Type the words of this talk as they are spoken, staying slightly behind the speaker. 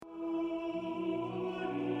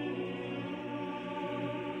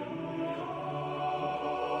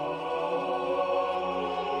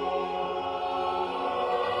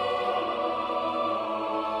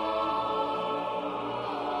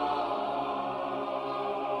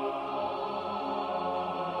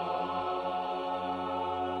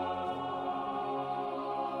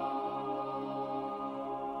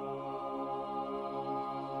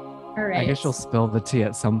All I right. guess you'll spill the tea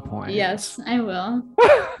at some point. Yes, I will.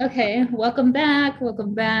 Okay, welcome back.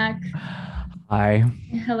 Welcome back. Hi.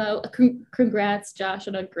 Hello. Congrats, Josh,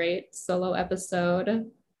 on a great solo episode.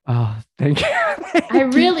 Oh, thank you. I Thank you.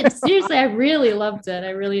 really, seriously, I really loved it. I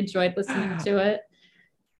really enjoyed listening to it.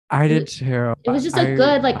 I It did was, too. it was just a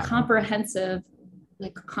good, like, comprehensive,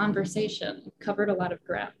 like, conversation. Covered a lot of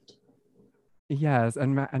ground. Yes,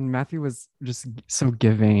 and Matthew was just so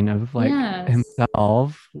giving of like Yes.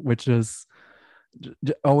 himself, which is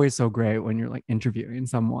always so great when you're like interviewing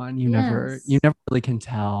someone. You Yes. never really can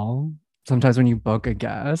tell. Sometimes when you book a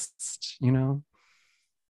guest.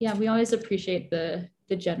 Yeah, we always appreciate the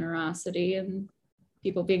generosity and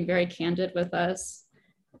people being very candid with us.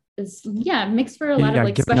 Is yeah, it makes for a lot of Yeah,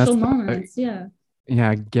 like giving special us the moments. Yeah.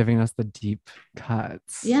 yeah, giving us the deep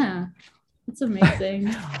cuts. Yeah. It's amazing.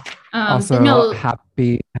 But Also, no,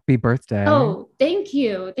 happy birthday. oh, thank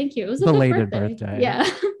you. Thank you. It was a good Belated birthday. birthday. Yeah.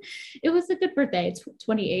 It was a good birthday. It's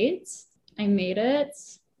 28. I made it.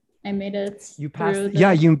 I made it You passed, through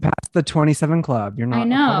yeah, the you passed the 27 club. You're I not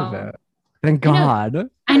a part of know. it. Thank I know. God.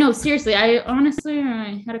 I know, seriously. I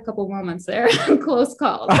had a couple moments there, close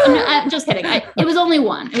calls. No, I'm just kidding. It was only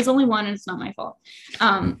one. It was only one, and it's not my fault.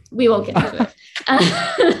 We won't get into it.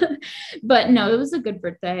 But no, it was a good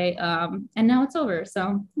birthday. And now it's over.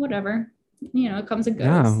 So whatever. It comes and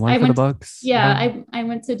Yeah, goes. one for the books. Yeah, Yeah. I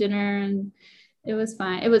went to dinner and it was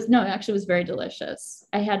fine. It was no, actually, it was very delicious.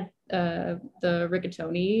 I had the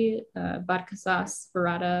rigatoni, vodka sauce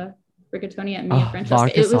burrata rigatoni at Mia Oh, Francesca.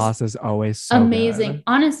 vodka It was sauce is always so amazing. good.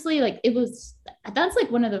 Honestly, like that's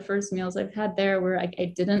like one of the first meals I've had there where I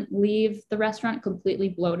didn't leave the restaurant completely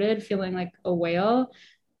bloated, feeling like a whale.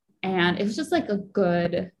 And it was just like a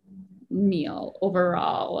good meal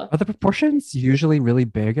overall. Are the proportions usually really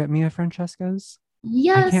big at Mia Francesca's? I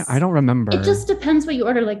Yes, don't it remember. just depends what you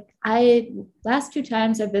order. Like I last two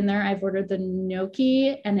times I've been there, I've ordered the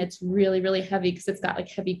gnocchi and it's really, really heavy because it's got like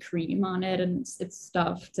heavy cream on it and it's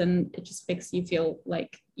stuffed and it just makes you feel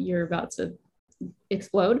like you're about to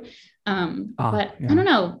explode. Ah, But I yeah. don't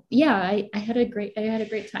know. Yeah, I had a great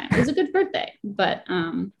time. It was a good birthday, but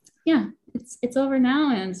yeah, it's over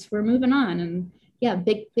now and we're moving on. And yeah,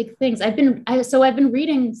 big things. I've been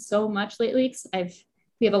reading so much lately because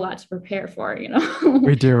we have a lot to prepare for.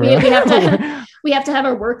 We do. we have to we have to have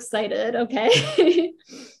our work cited. Okay.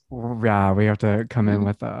 Yeah, we have to come in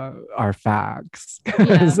with our facts. Yeah.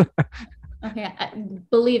 'Cause Okay.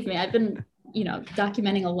 Believe me, I've been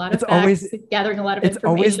documenting a lot it's of always facts, gathering a lot of it's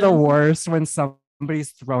always the information. worst when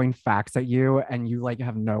somebody's throwing facts at you and you like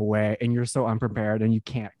have no way and you're so unprepared and you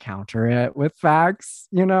can't counter it with facts.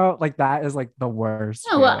 Like that is like the worst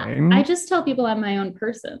No, well, I feeling. just tell people I'm my own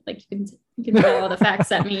person. Like you can throw all the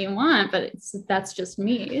facts at me you want, but that's just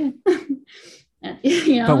me. And,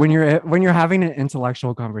 But when you're having an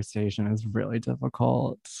intellectual conversation, it's really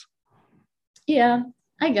difficult. yeah,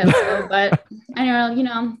 I guess so. But I don't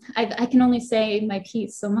know. I can only say my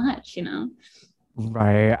piece so much.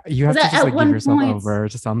 Right. You have Because to at, just at like give one yourself point, over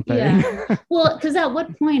to something. yeah. Well, because at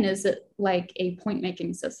what point is it like a point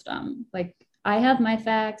making system? Like I have my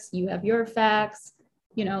facts, you have your facts.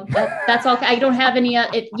 That's all. I don't have any.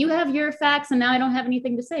 If you have your facts, and now I don't have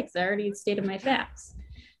anything to say because I already stated my facts.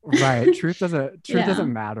 Right. Truth Yeah.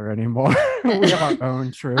 doesn't matter anymore. We have our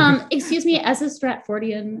own truth. Excuse me, as a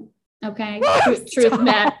Stratfordian, okay,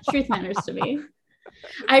 Stop. truth matters to me.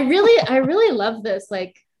 I really love this.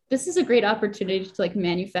 Like, this is a great opportunity to like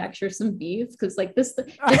manufacture some beef because like this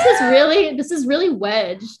is really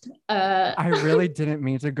wedged. I really didn't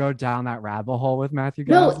mean to go down that rabbit hole with Matthew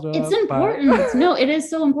No, it's Gazda, but important. No, it is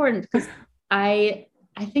so important because I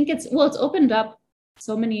think it's opened up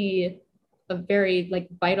so many of very like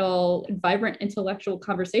vital and vibrant intellectual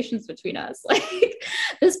conversations between us. Like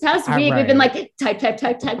this past all week, we've been right. like type.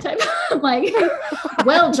 I'm like,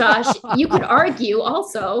 well, Josh, you could argue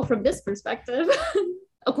also from this perspective,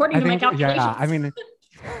 according I to my think, yeah, I calculations.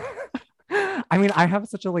 mean, I have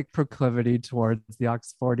such a like proclivity towards the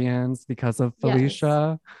Oxfordians because of Yes.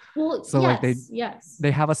 Felicia. Well, So like they yes.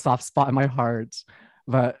 they have a soft spot in my heart,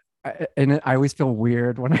 but I always feel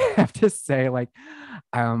weird when I have to say like,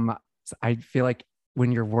 um, I feel like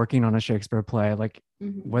when you're working on a Shakespeare play, like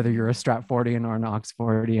whether Mhm. you're a Stratfordian or an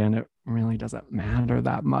Oxfordian, it really doesn't matter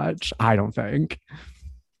that much. I don't think.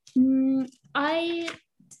 I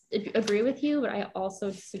agree with you, but I also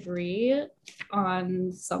disagree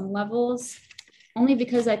on some levels, only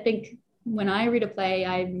because I think when I read a play,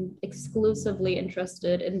 I'm exclusively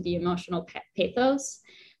interested in the emotional pathos.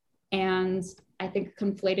 And I think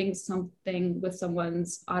conflating something with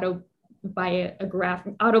someone's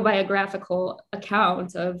autobiographical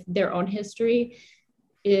account of their own history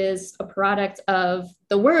is a product of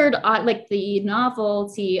the word, like the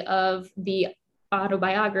novelty of the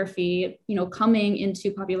autobiography, coming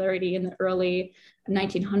into popularity in the early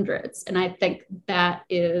 1900s. And I think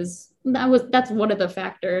that's one of the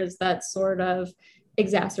factors that sort of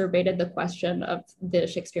exacerbated the question of the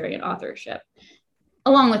Shakespearean authorship,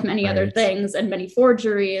 along with many other things and many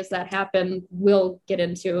forgeries that happen. We'll get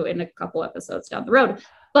into in a couple episodes down the road.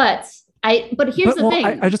 But here's the thing.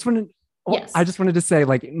 I just wanted to say,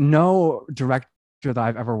 like, no director that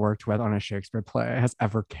I've ever worked with on a Shakespeare play has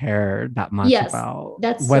ever cared that much about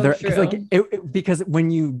that's whether, so true. because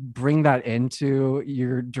when you bring that into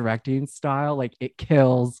your directing style, like, it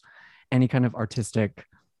kills any kind of artistic.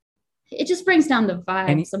 It just brings down the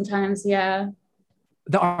vibe sometimes. Yeah.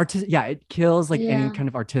 It kills like any kind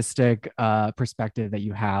of artistic perspective that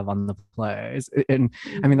you have on the plays. And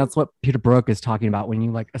I mean, that's what Peter Brook is talking about when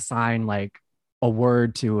you like assign like a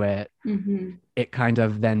word to it. It kind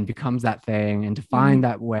of then becomes that thing and defined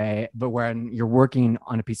that way. But when you're working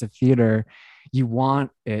on a piece of theater, you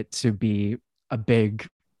want it to be a big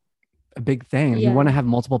thing. You want to have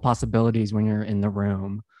multiple possibilities when you're in the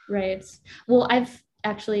room. Right. Well, I've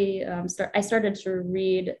actually I started to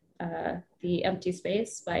read The Empty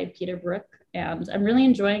Space by Peter Brook, and I'm really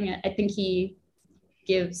enjoying it. I think he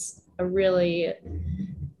gives a really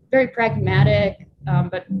very pragmatic,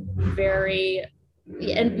 but very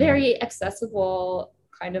accessible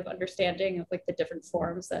kind of understanding of like the different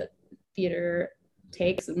forms that theater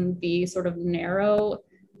takes, and the sort of narrow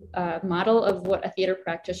model of what a theater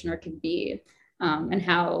practitioner can be, and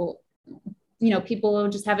how people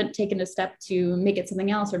just haven't taken a step to make it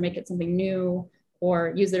something else or make it something new,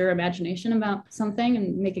 or use their imagination about something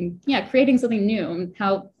and creating something new,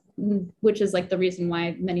 which is like the reason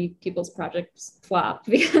why many people's projects flop,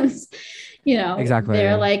 because exactly,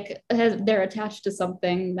 they're attached to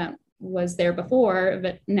something that was there before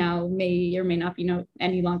but now may or may not be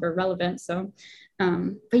any longer relevant. So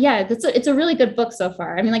but yeah, it's a really good book so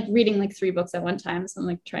far. I mean, like reading like 3 books at one time, so I'm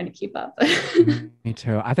like trying to keep up. Me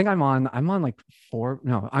too. I think I'm on like 4.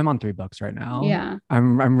 No, I'm on 3 books right now. Yeah.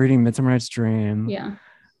 I'm reading Midsummer Night's Dream. Yeah.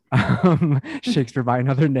 Shakespeare by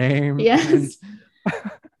Another Name. Yes.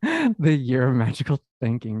 The Year of Magical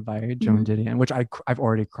Thinking by Joan Didion, which I've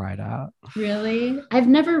already cried at. Really? I've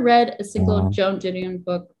never read a single Joan Didion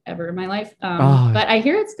book ever in my life. But I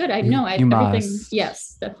hear it's good. I know everything. Must.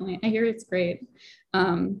 Yes, definitely. I hear it's great.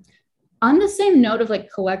 On the same note of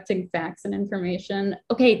like collecting facts and information,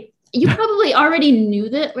 okay, you probably already knew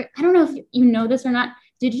that. I don't know if you know this or not.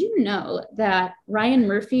 Did you know that Ryan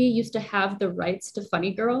Murphy used to have the rights to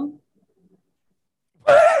Funny Girl?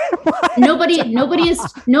 Nobody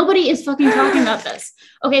is fucking talking about this.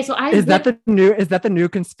 Okay, so is that the new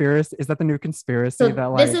conspiracy? Is that the new conspiracy?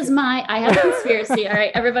 So this is I have a conspiracy. All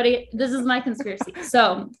right, everybody, this is my conspiracy.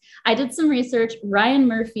 So I did some research. Ryan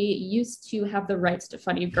Murphy used to have the rights to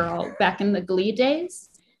Funny Girl back in the Glee days.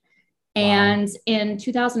 And in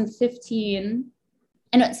 2015,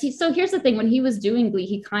 and so here's the thing, when he was doing Glee,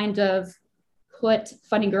 he kind of put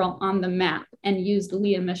Funny Girl on the map and used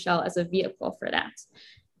Lea Michele as a vehicle for that.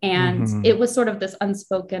 And it was sort of this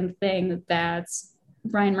unspoken thing that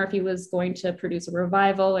Ryan Murphy was going to produce a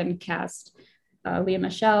revival and cast Lea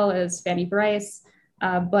Michele as Fanny Bryce.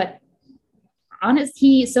 But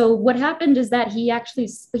so what happened is that he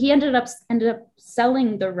ended up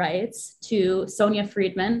selling the rights to Sonia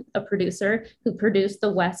Friedman, a producer who produced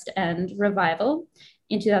the West End revival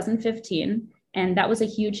in 2015. And that was a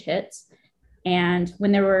huge hit. And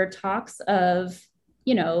when there were talks of,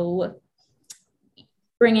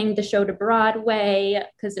 bringing the show to Broadway,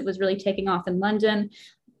 because it was really taking off in London,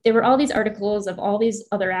 there were all these articles of all these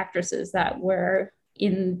other actresses that were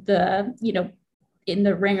in the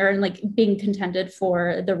ringer and like being contended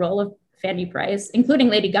for the role of Fanny Bryce, including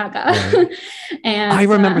Lady Gaga. Right. And I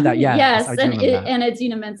remember that. Yes, and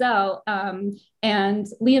Idina Menzel. And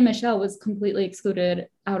Lea Michele was completely excluded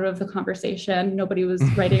out of the conversation. Nobody was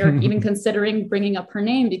writing or even considering bringing up her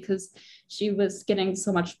name because she was getting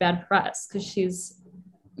so much bad press because she's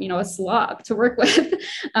a slog to work with.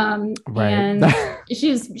 Right. And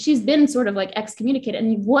she's been sort of like excommunicated.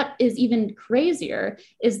 And what is even crazier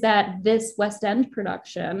is that this West End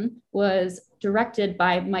production was directed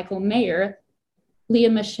by Michael Mayer, Lea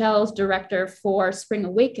Michele's director for Spring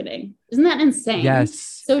Awakening. Isn't that insane?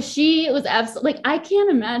 Yes. So she was absolutely like, I can't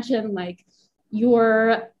imagine like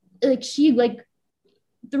she like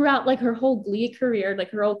throughout like her whole Glee career, like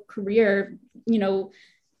her whole career,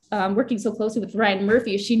 working so closely with Ryan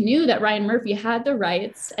Murphy, she knew that Ryan Murphy had the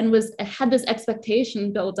rights and had this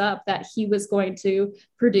expectation built up that he was going to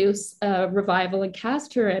produce a revival and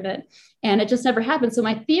cast her in it. And it just never happened. So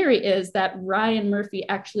my theory is that Ryan Murphy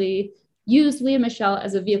actually used Lea Michele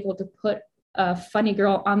as a vehicle to put Funny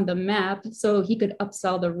Girl on the map so he could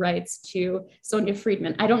upsell the rights to Sonia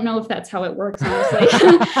Friedman. I don't know if that's how it works, honestly.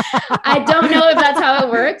 I don't know if that's how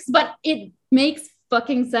it works, but it makes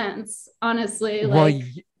fucking sense, honestly. Like, well,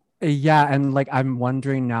 yeah, and like I'm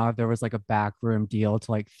wondering now if there was like a backroom deal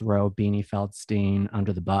to like throw Beanie Feldstein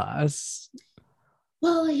under the bus.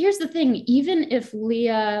 Well, here's the thing. Even if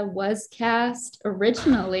Lea was cast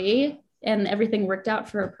originally and everything worked out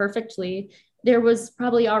for her perfectly, there was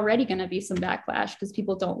probably already going to be some backlash because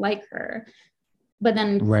people don't like her. But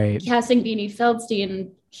then casting Beanie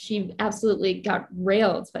Feldstein, she absolutely got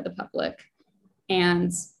railed by the public.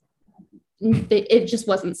 And it just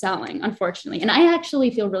wasn't selling, unfortunately. And I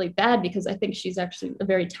actually feel really bad because I think she's actually a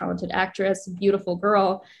very talented actress, beautiful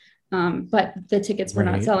girl. But the tickets were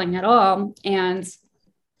not selling at all. And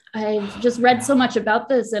I've just read so much about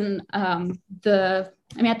this. And at the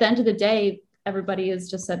end of the day, everybody has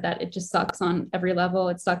just said that it just sucks on every level.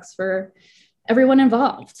 It sucks for everyone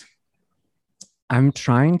involved. I'm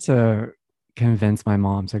trying to convince my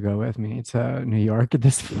mom to go with me to New York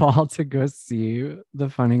this fall to go see the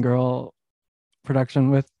Funny Girl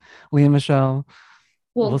production with Lea Michele.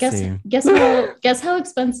 Well, guess how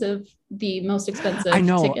expensive the most expensive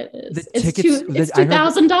ticket is. It's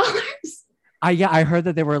 $2,000. I heard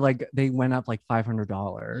that they went up like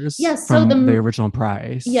 $500. Yes, from the original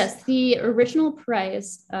price. Yes, the original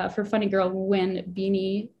price for Funny Girl when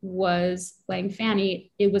Beanie was playing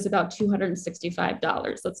Fanny, it was about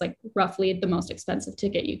 $265. That's like roughly the most expensive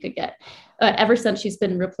ticket you could get. Ever since she's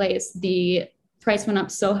been replaced, the price went up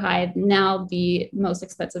so high. Now the most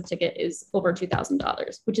expensive ticket is over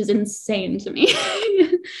 $2,000, which is insane to me.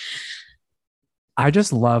 I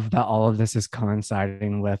just love that all of this is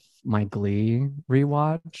coinciding with my Glee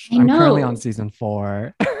rewatch. I'm currently on season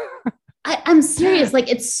 4. I'm serious. Like,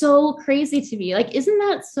 it's so crazy to me. Like, isn't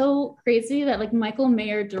that so crazy that like Michael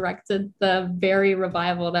Mayer directed the very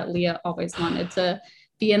revival that Lea always wanted to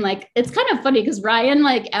be in? Like, it's kind of funny because Ryan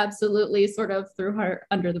like absolutely sort of threw her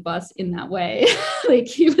under the bus in that way. Like,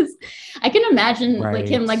 I can imagine like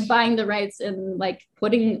him like buying the rights and like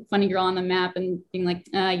putting Funny Girl on the map and being like,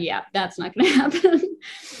 yeah, that's not gonna happen.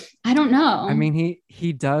 I don't know. I mean,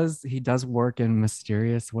 he does work in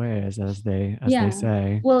mysterious ways, as they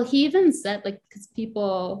say. Well, he even said like, because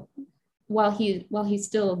people, while he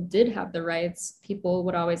still did have the rights, people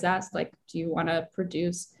would always ask like, do you want to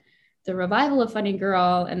produce the revival of Funny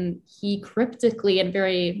Girl? And he cryptically and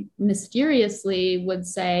very mysteriously would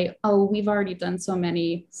say, oh, we've already done so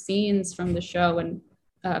many scenes from the show and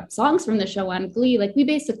songs from the show on Glee, like we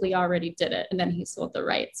basically already did it. And then he sold the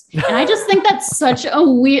rights. And I just think that's such a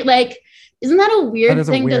weird, like, isn't that a weird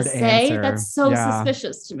thing to say? Answer. That's so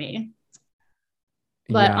suspicious to me.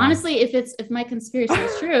 But honestly, if my conspiracy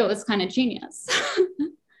is true, it's kind of genius.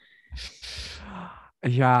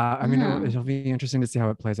 Yeah, I mean, it'll be interesting to see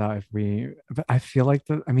how it plays out but I feel like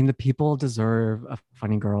the people deserve a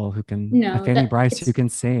Funny Girl who can, a Fanny Bryce who can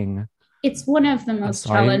sing. It's one of the most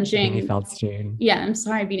challenging. Beanie Feldstein. Yeah, I'm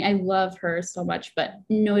sorry, Beanie. I love her so much, but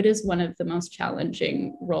no, it is one of the most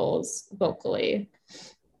challenging roles vocally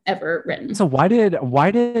ever written. So why did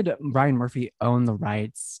Ryan Murphy own the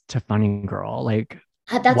rights to Funny Girl? Like,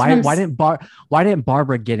 why didn't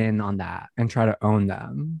Barbara get in on that and try to own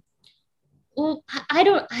them? Well, I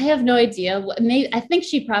have no idea. Maybe I think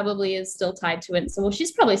she probably is still tied to it. So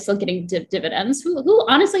she's probably still getting dividends. Who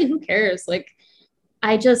honestly, who cares? Like,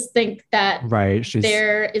 I just think that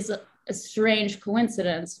there is a strange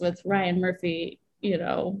coincidence with Ryan Murphy,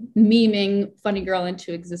 memeing Funny Girl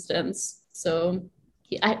into existence. So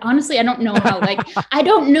I don't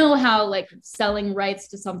know how selling rights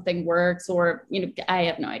to something works, or I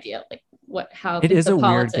have no idea how it is a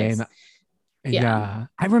weird game. Yeah.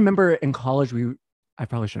 I remember in college I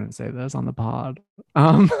probably shouldn't say this on the pod.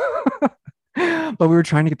 But we were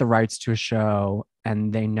trying to get the rights to a show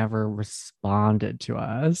and they never responded to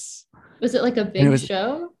us. Was it like a big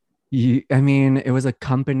show? It was a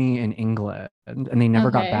company in England and they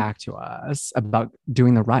never got back to us about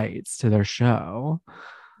doing the rights to their show.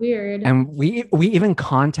 Weird. And we even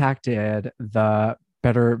contacted the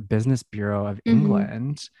Better Business Bureau of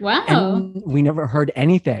England. Wow. And we never heard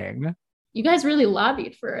anything. You guys really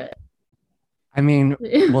lobbied for it. I mean,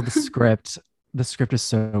 well, the script is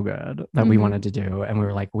so good that we wanted to do, and we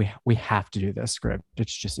were like, we have to do this script.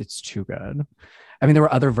 It's too good. I mean, there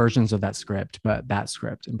were other versions of that script, but that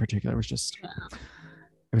script in particular was just,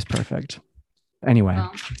 it was perfect. Anyway.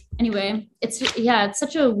 Well, anyway, it's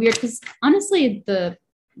such a weird, because honestly, the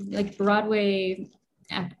like Broadway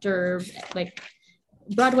actor, like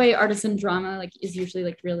Broadway artisan drama, like is usually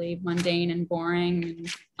like really mundane and boring and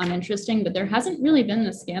uninteresting, but there hasn't really been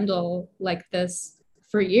a scandal like this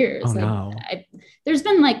for years. Oh Like no. there's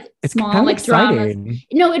been like It's small kind of like dramas. exciting.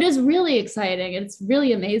 No, it is really exciting. It's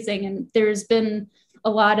really amazing. And there's been a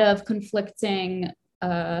lot of conflicting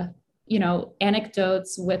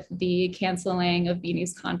anecdotes with the canceling of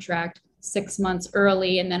Beanie's contract 6 months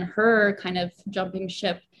early, and then her kind of jumping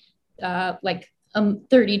ship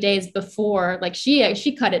 30 days before. Like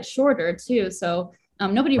she cut it shorter too, so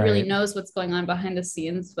nobody really Right. knows what's going on behind the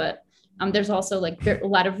scenes. But there's also like a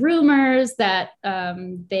lot of rumors that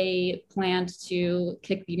they planned to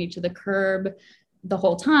kick Beanie to the curb the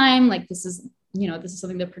whole time. Like this is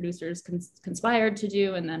something the producers conspired to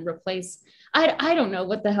do, and then replace. I don't know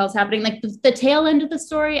what the hell's happening. Like the tail end of the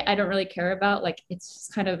story, I don't really care about. Like it's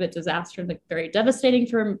just kind of a disaster, like very devastating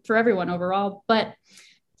for everyone overall. But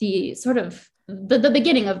the sort of the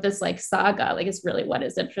beginning of this like saga like is really what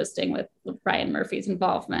is interesting with Ryan Murphy's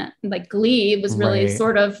involvement. Like Glee was really Right.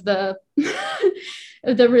 sort of the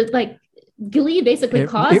like Glee basically It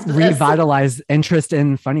caused revitalized interest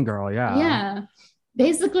in Funny Girl. Yeah.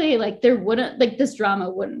 Basically, like there wouldn't like this drama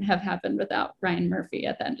wouldn't have happened without Ryan Murphy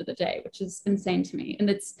at the end of the day, which is insane to me. And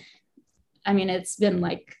it's been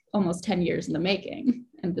like almost 10 years in the making,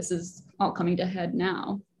 and this is all coming to head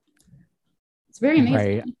now. It's very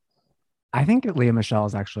amazing. Right. I think Leah Michelle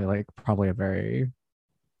is actually like probably a very,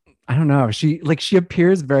 I don't know. She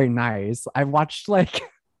appears very nice. I've watched like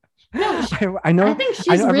No, I know I think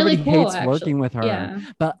she's everybody really cool, hates actually. working with her, Yeah.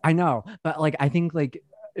 but like I think like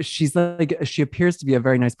she's like she appears to be a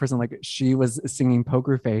very nice person. Like she was singing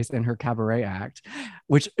Poker Face in her cabaret act,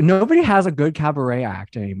 which nobody has a good cabaret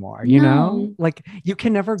act anymore. You know, like you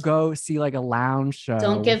can never go see like a lounge show.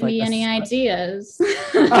 Don't give me any ideas.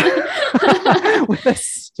 With a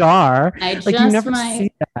star. I like you never see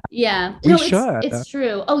that. Yeah. We should. It's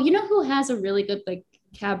true. Oh, you know who has a really good like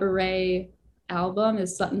cabaret album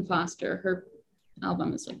is Sutton Foster. Her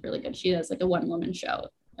album is like really good. She has like a one-woman show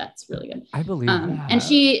that's really good. I believe that. And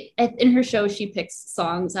she in her show she picks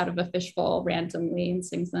songs out of a fishbowl randomly and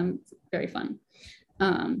sings them. It's very fun.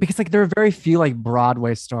 Because like there are very few like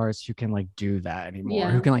Broadway stars who can like do that anymore,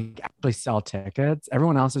 who can like actually sell tickets.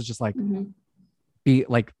 Everyone else is just like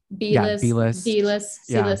B-list, D-list,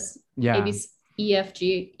 C-list, ABC,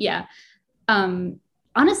 EFG. Yeah.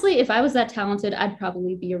 Honestly, if I was that talented, I'd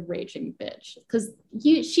probably be a raging bitch, because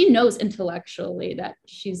she knows intellectually that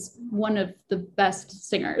she's one of the best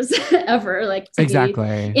singers ever. Like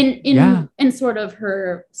exactly in sort of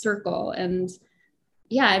her circle. And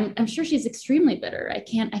yeah, I'm sure she's extremely bitter. I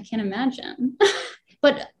can't imagine.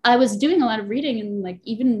 But I was doing a lot of reading, and like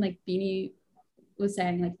even like Beanie was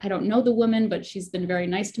saying like I don't know the woman, but she's been very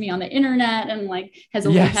nice to me on the internet and like has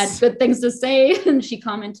only had good things to say. And she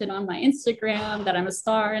commented on my Instagram that I'm a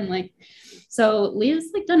star, and like so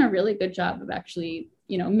Leah's like done a really good job of actually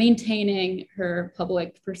maintaining her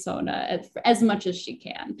public persona as much as she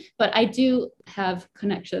can. But I do have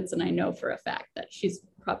connections, and I know for a fact that she's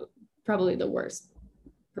probably the worst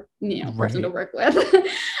person to work with.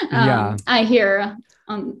 I hear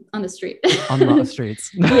on the street. On the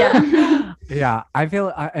streets. Yeah. I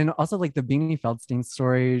feel and also like the Beanie Feldstein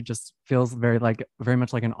story just feels very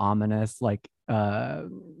much like an ominous like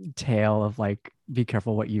tale of like be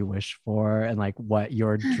careful what you wish for, and like what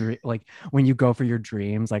your dream, like when you go for your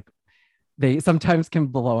dreams, like they sometimes can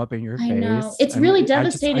blow up in your face. Know. It's really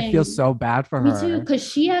devastating. I feel so bad for her. Me too, because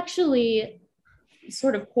she actually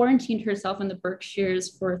sort of quarantined herself in the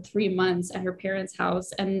Berkshires for 3 months at her parents'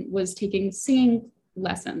 house and was taking singing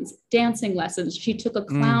lessons, dancing lessons. She took a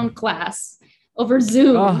clown class over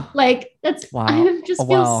Zoom. Like that's wow. I just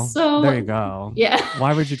feel so. There you go. Yeah.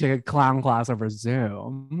 Why would you take a clown class over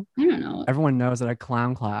Zoom? I don't know. Everyone knows that a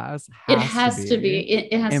clown class has to be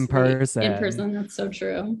in person. In person. That's so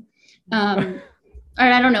true. Or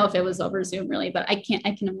I don't know if it was over Zoom really, but I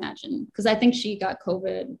can imagine, because I think she got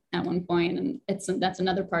COVID at one point, and that's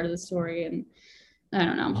another part of the story. And I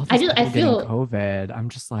don't know. I feel COVID. I'm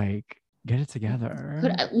just like, get it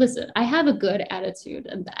together. Listen, I have a good attitude,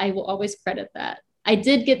 and I will always credit that. I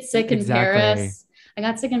did get sick in Paris. I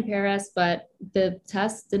got sick in Paris, but the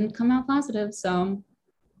test didn't come out positive, so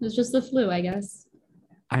it was just the flu, I guess.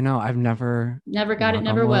 I know. I've never got it,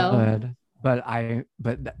 never will. But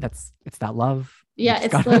it's that love. Yeah,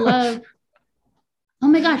 it's the love. Oh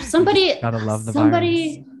my gosh, somebody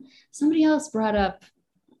else brought up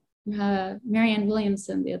Marianne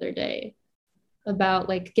Williamson the other day about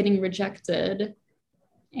like getting rejected,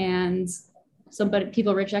 and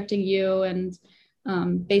people rejecting you, and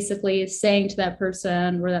basically saying to that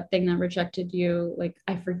person or that thing that rejected you, like,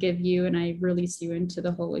 I forgive you and I release you into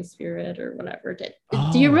the Holy Spirit or whatever.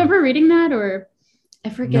 Do you remember reading that? Or I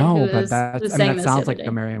forget No, who but was saying that this the sounds other like day.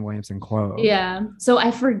 a Marianne Williamson quote. Yeah. So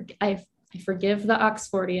I forgive the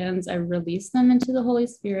Oxfordians. I release them into the Holy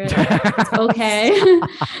Spirit. It's okay.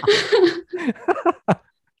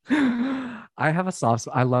 I have a soft.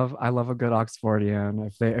 I love a good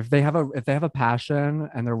Oxfordian. If they have a passion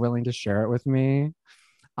and they're willing to share it with me,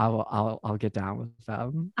 I'll get down with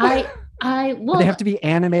them. Well, they have to be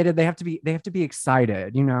animated. They have to be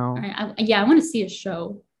excited. You know. I want to see a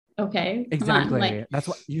show. Okay. Exactly. Like, that's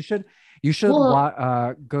what you should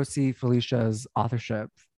go see Felicia's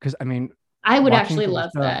authorship, because I mean, I would actually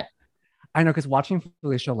love that. I know, because watching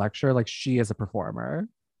Felicia lecture, like, she is a performer.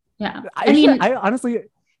 Yeah. I honestly,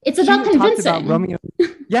 it's about convincing. About Romeo.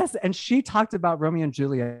 Yes, and she talked about Romeo and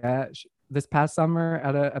Juliet this past summer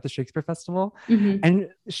at the Shakespeare Festival, and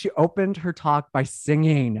she opened her talk by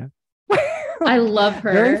singing. I love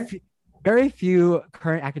her. Very few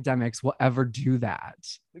current academics will ever do that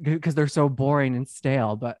because they're so boring and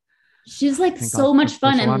stale. But she's like so much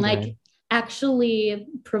fun, and like actually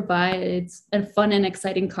provides a fun and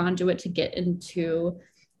exciting conduit to get into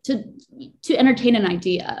to entertain an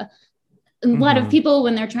idea. A lot of people,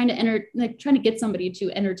 when they're trying to get somebody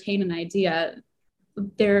to entertain an idea,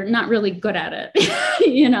 they're not really good at it.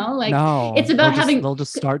 You know, like, no, it's about they'll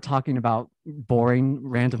just start talking about boring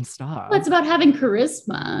random stuff. Well, it's about having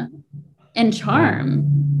charisma and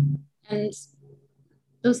charm, and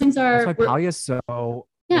those things are. That's why Palia's so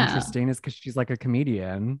interesting, is because she's like a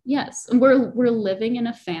comedian. Yes, and we're living in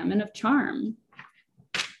a famine of charm.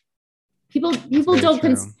 People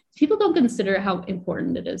don't consider how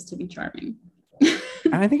important it is to be charming.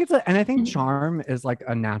 And I think charm is like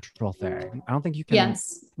a natural thing. I don't think you can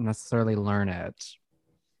necessarily learn it.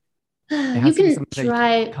 You can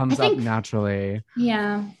try. It comes up naturally.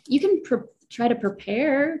 Yeah, you can try to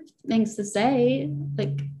prepare things to say,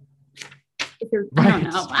 like, if you're, right.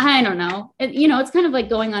 I don't know. It's kind of like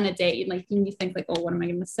going on a date. Like, you think like, oh, what am I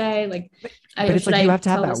going to say? Like, but it's like you have to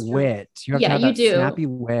have that wit. You have to have that snappy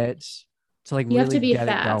wit to like really get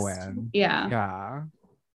it going. Yeah.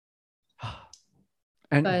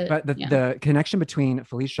 And but the connection between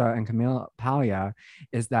Felicia and Camille Paglia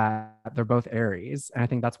is that they're both Aries, and I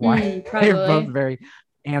think that's why they're both very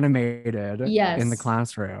animated in the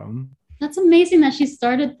classroom. That's amazing that she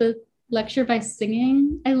started the lecture by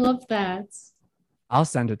singing. I love that. I'll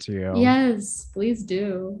send it to you. Yes, please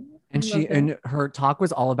do. And her talk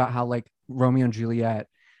was all about how like Romeo and Juliet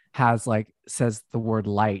says the word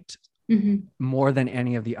light more than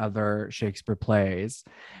any of the other Shakespeare plays.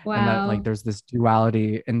 Wow. And that like there's this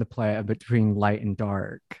duality in the play between light and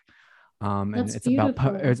dark. And it's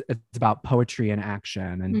about poetry and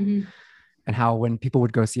action, and how when people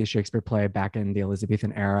would go see a Shakespeare play back in the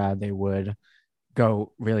Elizabethan era, they would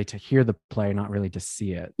go really to hear the play, not really to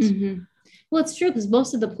see it. Well, it's true, because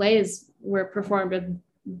most of the plays were performed with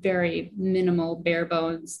very minimal, bare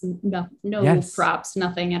bones, no props,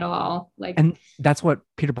 nothing at all. Like, and that's what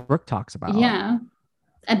Peter Brook talks about. Yeah,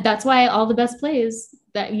 and that's why all the best plays,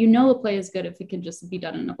 that a play is good if it can just be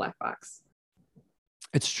done in a black box.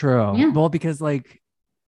 It's true. Yeah. Well, because like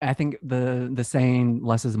I think the saying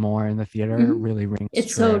 "less is more" in the theater really rings.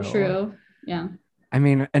 It's true. So true. Yeah. I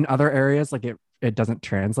mean, in other areas, like it doesn't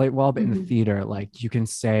translate well, but in the theater, like you can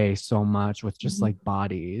say so much with just like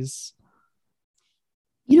bodies.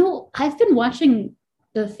 I've been watching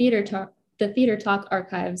the Theater Talk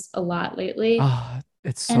archives a lot lately. Oh,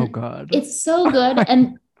 it's so good. It's so good.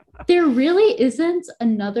 And there really isn't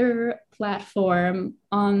another platform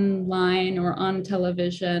online or on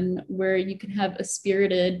television where you can have a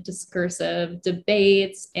spirited, discursive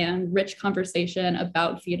debates and rich conversation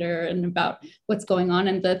about theater and about what's going on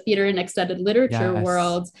in the theater and extended literature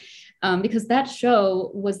world. Because that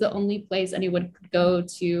show was the only place anyone could go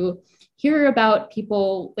to hear about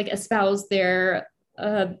people like espouse their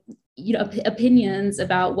opinions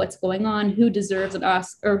about what's going on, who deserves an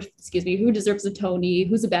Oscar, who deserves a Tony,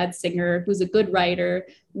 who's a bad singer, who's a good writer,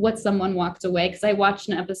 what someone walked away. Because I watched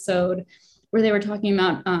an episode where they were talking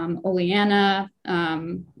about Oleana,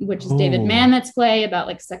 which is David Mamet's play about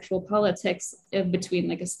like sexual politics between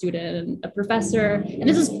like a student and a professor. And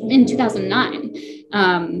this is in 2009.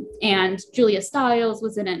 And Julia Stiles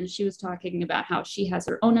was in it, and she was talking about how she has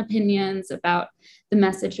her own opinions about the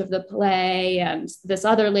message of the play. And this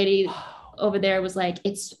other lady over there was like,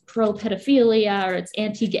 it's pro-pedophilia or it's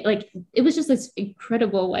anti-gay. Like, it was just this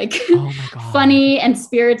incredible, like, funny and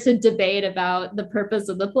spirited debate about the purpose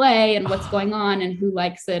of the play and what's going on and who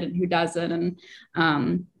likes it and who doesn't.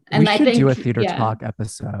 And And we should do a theater talk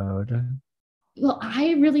episode. Well,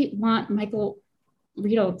 I really want Michael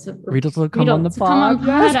Riedel to come on the pod.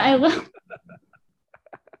 Yes. I love.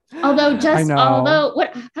 Although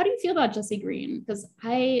how do you feel about Jesse Green? Because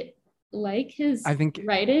I like his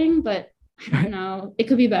writing, but I don't know, it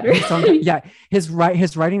could be better. His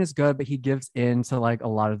writing is good, but he gives in to like a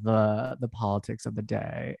lot of the politics of the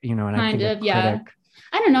day, you know. And I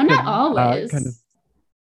don't know, not always.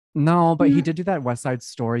 No, but he did do that West Side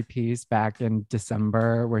Story piece back in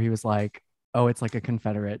December where he was like, oh, it's like a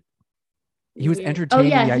Confederate. He was entertaining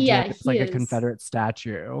the idea it's like a Confederate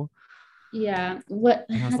statue. Yeah,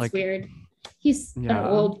 that's like, weird. He's an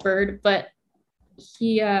old bird, but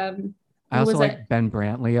he I also like Ben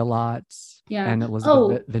Brantley a lot. Yeah. And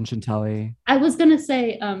Elizabeth Vincentelli. I was gonna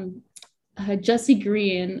say Jesse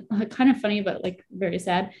Green, kind of funny, but like very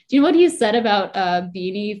sad. Do you know what he said about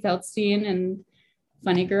Beanie Feldstein and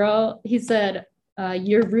Funny Girl? He said,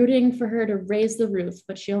 you're rooting for her to raise the roof,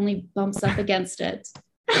 but she only bumps up against it.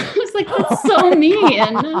 I was like, that's so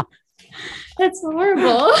mean. That's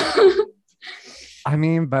horrible. I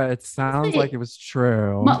mean, but it sounds like it was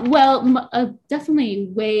true. Well, definitely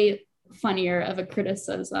way funnier of a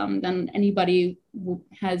criticism than anybody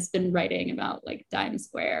has been writing about like Dime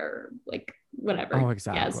Square or like whatever. Oh,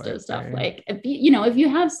 exactly. Stuff. Like, if you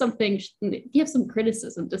have something, if you have some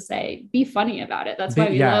criticism to say, be funny about it. That's why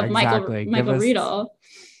we love Michael Riedel.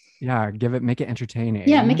 Yeah, make it entertaining.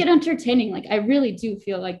 Yeah, make it entertaining. Like, I really do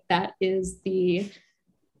feel like that's the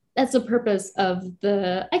purpose of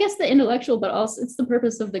the intellectual, but also it's the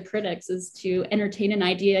purpose of the critics, is to entertain an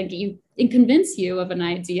idea and get you and convince you of an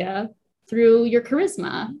idea through your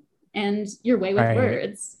charisma and your way with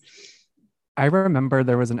words. I remember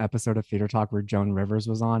there was an episode of Theater Talk where Joan Rivers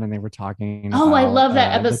was on, and they were talking. Oh, I love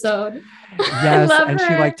that episode. Yes, and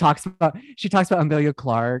she talks about Amelia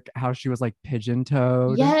Clark, how she was like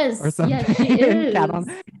pigeon-toed. Yes, or something. Yes, she is.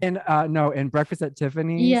 in Breakfast at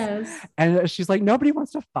Tiffany's. Yes, and she's like, nobody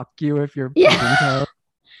wants to fuck you if you're pigeon-toed.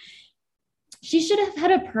 She should have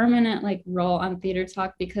had a permanent like role on Theater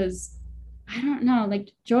Talk, because I don't know,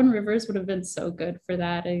 like Joan Rivers would have been so good for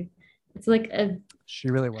that. It's like she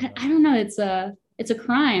really was. I don't know. It's a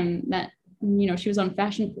crime that, she was on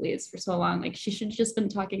Fashion Police for so long. Like, she should have just been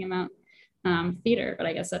talking about theater. But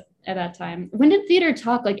I guess at that time, when did Theater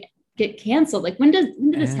Talk like get canceled? Like, when did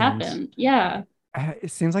this happen? Yeah.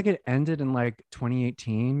 It seems like it ended in like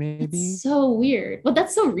 2018, maybe. It's so weird. Well,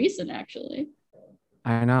 that's so recent, actually.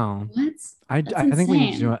 I know. What? I think we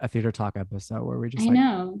need to do a Theater Talk episode where we just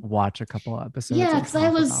watch a couple episodes. Yeah,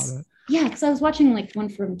 because I was watching like one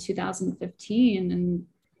from 2015, and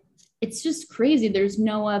it's just crazy. There's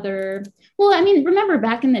no other. Well, I mean, remember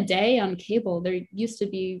back in the day on cable, there used to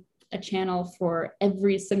be a channel for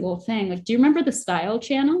every single thing. Like, do you remember the Style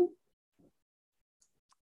channel?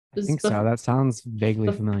 I think so. That sounds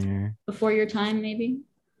vaguely familiar. Before your time, maybe.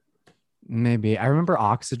 Maybe. I remember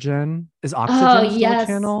Oxygen. Is Oxygen still a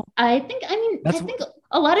channel? I think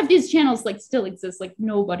a lot of these channels like still exist. Like,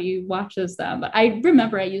 nobody watches them. But I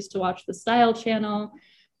remember I used to watch the Style channel.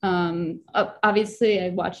 Obviously I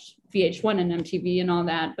watched VH1 and MTV and all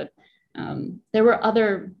that, but there were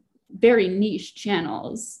other very niche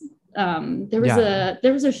channels. There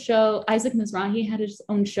was a show, Isaac Mizrahi had his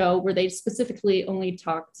own show where they specifically only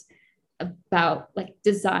talked about like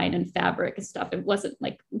design and fabric and stuff. It wasn't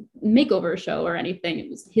like makeover show or anything.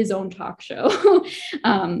 It was his own talk show.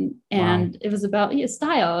 It was about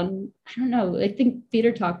style. And I don't know, I think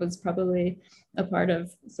Theater Talk was probably a part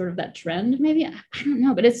of sort of that trend, maybe. I don't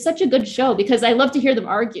know, but it's such a good show because I love to hear them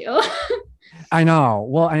argue. I know.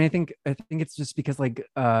 Well, and I think it's just because like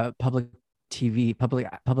public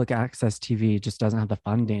access TV just doesn't have the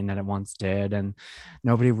funding that it once did, and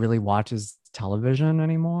nobody really watches television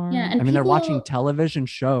anymore. Yeah, and they're watching television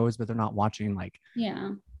shows, but they're not watching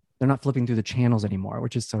they're not flipping through the channels anymore,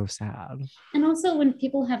 which is so sad. And also when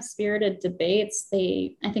people have spirited debates,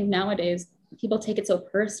 I think nowadays people take it so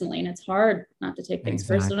personally, and it's hard not to take things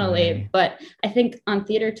personally. But I think on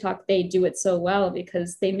Theater Talk, they do it so well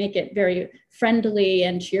because they make it very friendly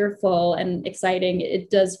and cheerful and exciting. It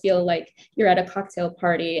does feel like you're at a cocktail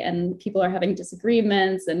party and people are having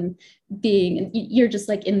disagreements and you're just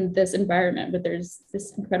like in this environment where there's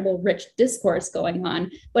this incredible rich discourse going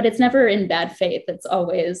on, but it's never in bad faith. It's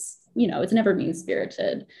always, it's never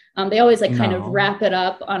mean-spirited. They always kind of wrap it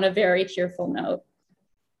up on a very cheerful note.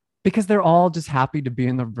 Because they're all just happy to be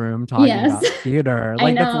in the room talking about theater.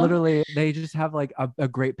 Like, that's literally, they just have like a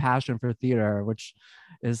great passion for theater, which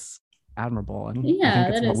is admirable. And I think Yeah,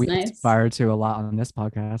 it's that what is we nice. aspire to a lot on this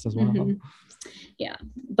podcast as well. Mhm. Yeah,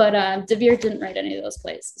 but De Vere didn't write any of those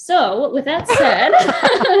plays. So with that said,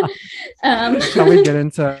 Shall we get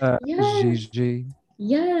into yeah, GIGI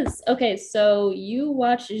yes. Okay, so you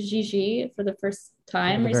watched Gigi for the first for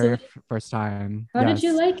time the very recently. first time? How did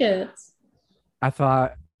you Yes. like it? I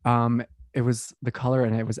thought it was the color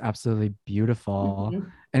and it was absolutely beautiful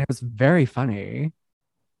Mhm. and it was very funny.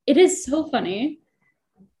 It is so funny.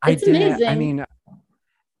 I It's didn't, I amazing. mean,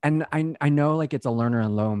 and I know like it's a Lerner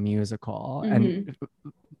and Lowe musical, and Hmm.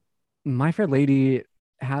 My Fair Lady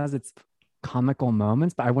has its comical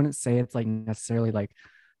moments, but I wouldn't say it's like necessarily like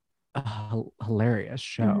a hilarious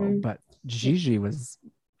show. Hmm. But Gigi was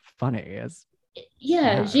funny as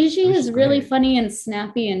Yeah, heck. It Gigi was is just really great. funny and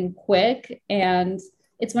snappy and quick, and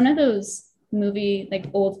it's one of those like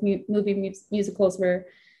old musicals where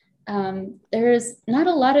there's not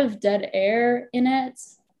a lot of dead air in it.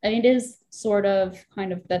 I mean, it is sort of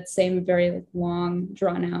kind of that same very like long,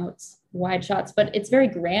 drawn out wide shots, but it's very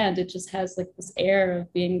grand. It just has like this air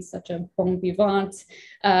of being such a bon vivant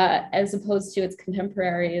as opposed to its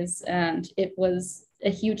contemporaries. And it was a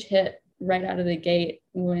huge hit right out of the gate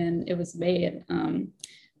when it was made.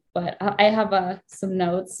 But I have some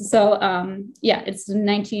notes. So yeah, it's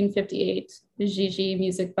 1958, Gigi,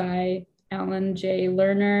 music by Alan J.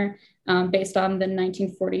 Lerner, based on the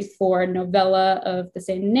 1944 novella of the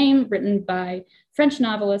same name, written by French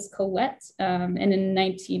novelist Colette. And in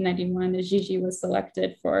 1991, Gigi was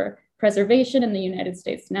selected for preservation in the United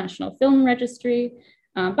States National Film Registry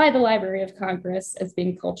by the Library of Congress as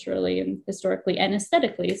being culturally and historically and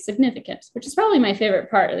aesthetically significant, which is probably my favorite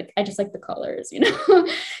part. Like, I just like the colors, you know,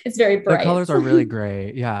 it's very The bright. colors are really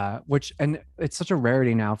great. Yeah. Which, and it's such a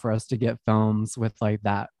rarity now for us to get films with like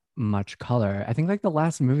that much color. I think like the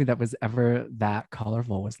last movie that was ever that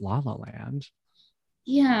colorful was La La Land.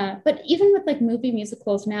 Yeah, but even with like movie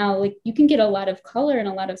musicals now, like you can get a lot of color and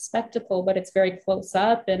a lot of spectacle, but it's very close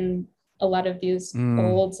up. And a lot of these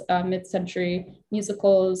Mm, old mid-century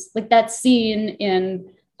musicals, like that scene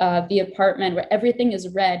in the apartment where everything is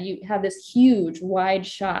red, you have this huge wide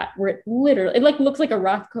shot where it literally it like looks like a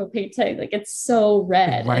Rothko painting. Like it's so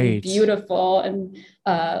red and right. beautiful and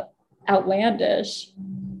uh, outlandish.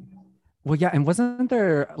 Well, yeah. And wasn't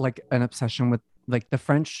there like an obsession with like the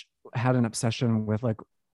French had an obsession with like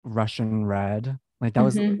Russian red? Like that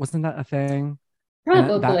Mhm. wasn't that a thing? And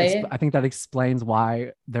Probably. I think that explains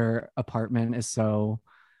why their apartment is so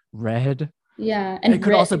red. Yeah, It and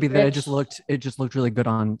could also be that rich. it just looked really good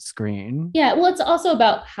on screen. Yeah, well, it's also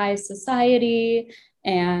about high society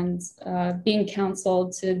and being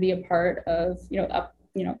counseled to be a part of,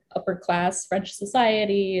 upper class French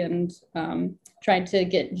society, and trying to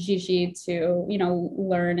get Gigi to,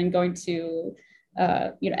 learn and going to,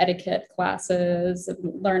 etiquette classes, and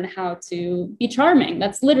learn how to be charming.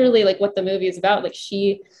 That's literally like what the movie is about. Like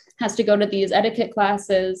she has to go to these etiquette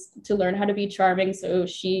classes to learn how to be charming so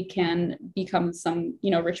she can become some,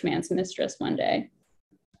 rich man's mistress one day.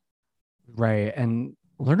 Right. And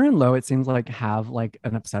Lerner and Lowe, it seems like have like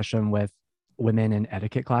an obsession with women in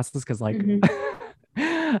etiquette classes because like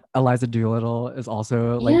Mm-hmm. Eliza Doolittle is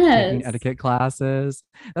also like taking Yes. etiquette classes.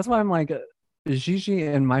 That's why I'm like Gigi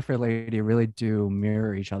and My Fair Lady really do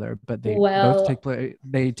mirror each other, but Well,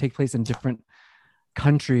 they take place in different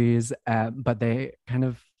countries, but they kind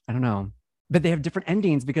of I don't know, but they have different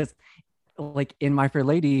endings because like in My Fair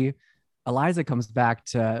Lady, Eliza comes back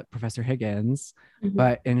to Professor Higgins, mhm.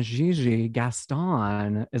 but in Gigi,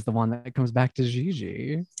 Gaston is the one that comes back to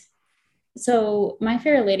Gigi. So My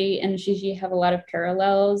Fair Lady and Gigi have a lot of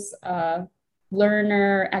parallels.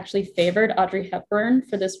 Lerner actually favored Audrey Hepburn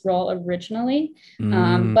for this role originally,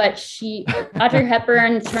 Mm. but Audrey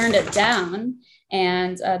Hepburn turned it down,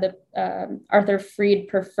 and the Arthur Freed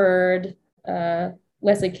preferred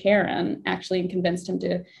Leslie Caron actually, and convinced him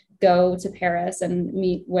to go to Paris and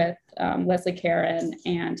meet with Leslie Caron,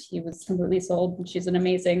 and he was completely sold. She's an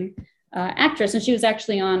amazing actress, and she was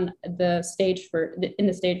actually on the stage in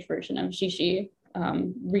the stage version of Gigi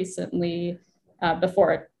recently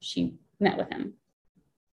before she met with him.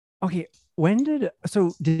 Okay,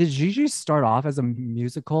 did Gigi start off as a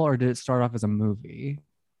musical or did it start off as a movie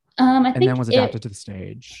I and then think was adapted to the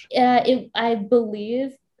stage? I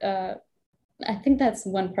believe uh, I think that's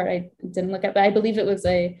one part I didn't look at, but I believe it was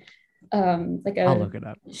a like I'll a look it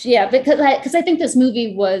up. yeah, because I think this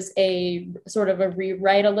movie was a sort of a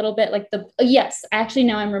rewrite a little bit, like the yes, actually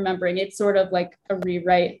now I'm remembering, it's sort of like a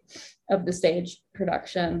rewrite of the stage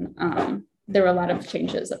production. There were a lot of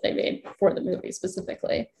changes that they made for the movie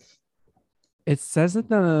specifically. It says that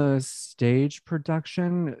the stage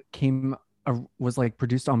production was like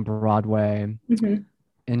produced on Broadway Mm-hmm.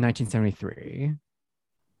 in 1973.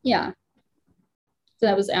 Yeah. So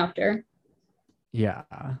that was after. Yeah.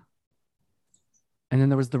 And then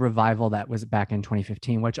there was the revival that was back in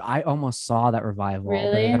 2015, which I almost saw that revival. Really?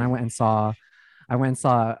 But then I went and saw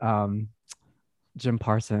Jim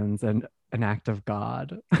Parsons and An Act of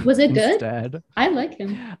God. Was it instead. Good? I like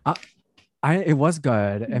him. It was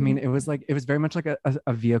good. I mean, it was very much like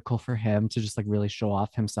a vehicle for him to just like really show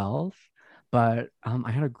off himself. But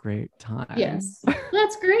I had a great time. Yes,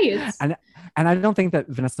 that's great. and I don't think that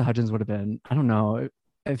Vanessa Hudgens would have been. I don't know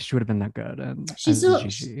if she would have been that good. And she's so.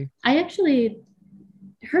 GIGI. I actually,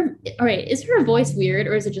 all right. Is her voice weird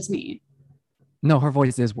or is it just me? No, her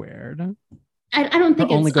voice is weird. I don't think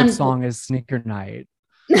her only good song is Sneaker Night.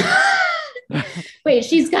 Wait,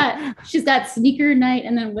 she's got Sneaker Night,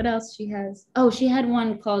 and then what else she has? Oh, she had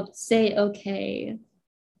one called Say Okay.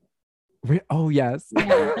 Oh yes,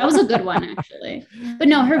 yeah, that was a good one actually. But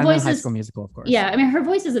no, her voice High School Musical, of course. Yeah, I mean, her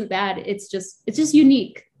voice isn't bad. It's just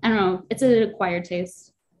unique. I don't know. It's an acquired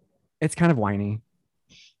taste. It's kind of whiny.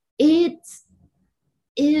 It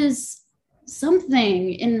is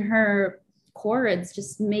something in her chords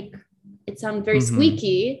just make it sound very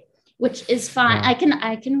squeaky, which is fine. Yeah.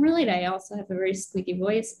 I can relate. I also have a very squeaky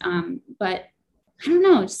voice. But I don't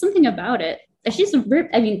know, just something about it. She's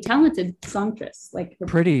talented songstress, like her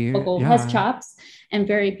pretty vocal has chops and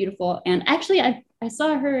very beautiful. And actually I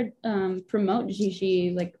saw her promote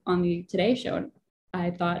GIGI like on the Today Show, and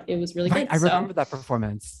I thought it was really good. I remember that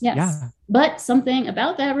performance. Yes. Yeah. But something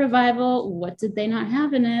about that revival, what did they not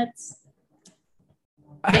have in it?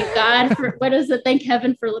 Thank God for what is it? Thank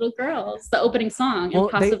Heaven for Little Girls, the opening song. Well,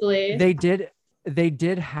 and possibly they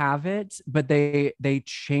did have it, but they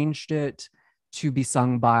changed it to be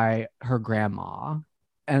sung by her grandma,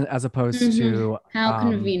 and as opposed to how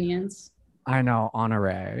convenient. I know,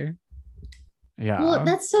 Honoré. Yeah. Well,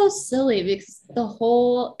 that's so silly because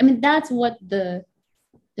that's what the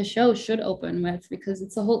show should open with, because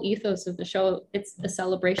it's the whole ethos of the show. It's a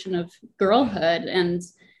celebration of girlhood and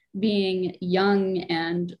being young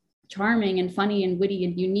and charming and funny and witty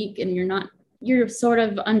and unique, and you're sort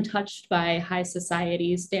of untouched by high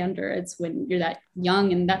society standards when you're that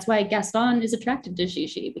young. And that's why Gaston is attracted to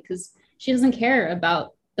GIGI, because she doesn't care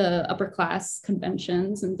about the upper class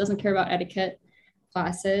conventions and doesn't care about etiquette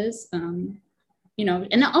classes. And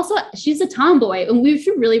also she's a tomboy, and we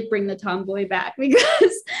should really bring the tomboy back,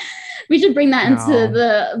 because we should bring that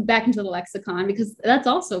back into the lexicon, because that's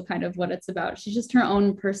also kind of what it's about. She's just her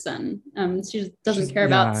own person. She just doesn't care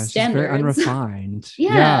about standards. She's very unrefined.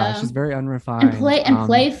 Yeah, she's very unrefined and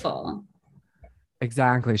playful.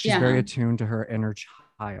 Exactly. She's very attuned to her inner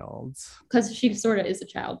child, because she sort of is a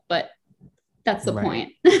child, but that's the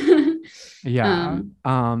point. Yeah.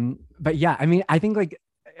 But yeah, I mean, I think like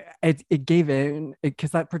it gave in,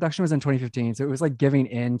 because that production was in 2015, so it was like giving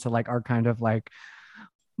in to like our kind of like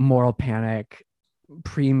moral panic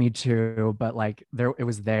pre-Me Too, but like it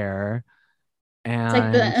was there.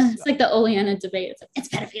 And it's like the Oleana debate. It's like, it's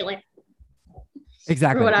pedophilia.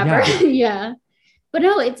 Exactly. Or whatever. Yeah. Yeah. But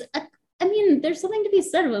no, there's something to be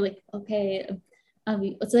said about like, okay,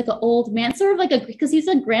 it's like an old man, sort of like because he's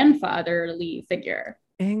a grandfatherly figure.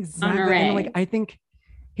 Exactly. And like, I think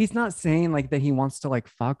he's not saying like that he wants to like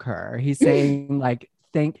fuck her. He's saying like,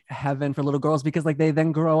 thank heaven for little girls, because like they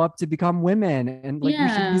then grow up to become women, and like we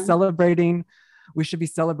should be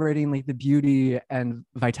celebrating like the beauty and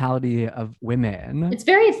vitality of women. It's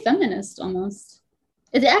very feminist almost.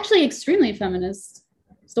 It's actually extremely feminist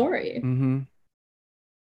story.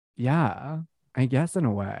 Yeah, I guess in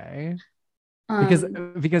a way, because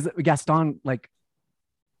Gaston like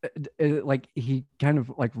he kind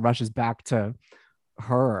of like rushes back to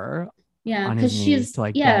her. Yeah, because she's to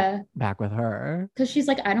like get back with her. Because she's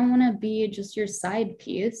like, I don't want to be just your side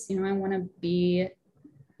piece. I want to be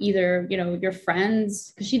either, your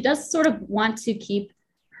friends. Because she does sort of want to keep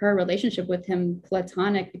her relationship with him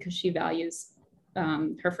platonic, because she values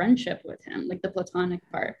her friendship with him, like the platonic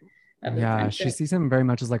part of the friendship. She sees him very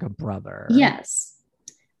much as like a brother. Yes.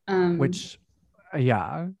 Which,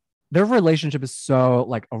 their relationship is so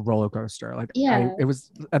like a roller coaster. Like,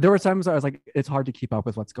 there were times I was like, it's hard to keep up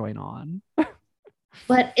with what's going on.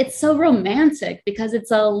 But it's so romantic, because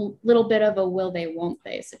it's a little bit of a will they, won't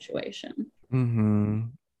they situation.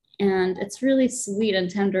 And it's really sweet and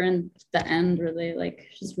tender in the end, where they like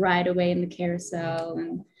just ride away in the carousel.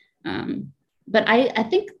 And but I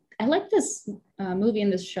think I like this movie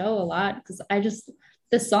and this show a lot, because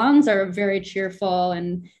the songs are very cheerful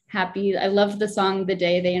and happy. I love the song "The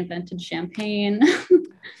Day They Invented Champagne."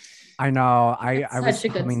 I know. I was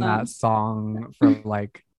humming that song for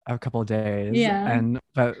like a couple of days. Yeah.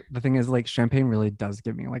 But the thing is, like, champagne really does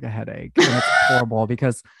give me like a headache, and it's horrible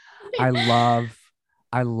because I love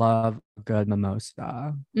I love good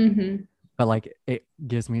mimosa, Mm-hmm. but like it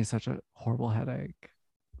gives me such a horrible headache.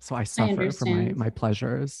 So I I suffer for understand. my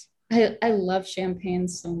pleasures. I love champagne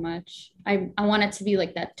so much. I want it to be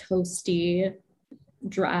like that toasty,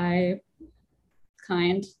 dry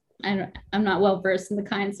kind. I'm not well versed in the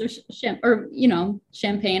kinds of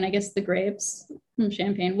champagne. I guess the grapes,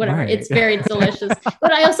 champagne, whatever. Right. It's very delicious.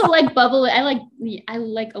 But I also like bubble. I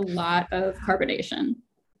like a lot of carbonation.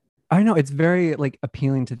 I know it's very like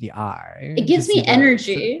appealing to the eye It to gives see me the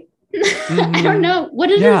energy. I don't Mhm. know what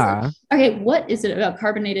it is. Yeah. Okay, what is it about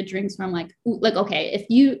carbonated drinks where I'm like, okay, if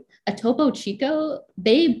you a Topo Chico,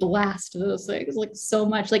 they blast those things like so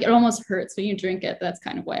much, like it almost hurts when you drink it. That's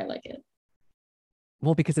kind of why I like it.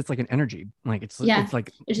 Well, because it's like an energy, like Yeah, it's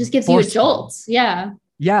like it just gives you a forceful. jolt. Yeah,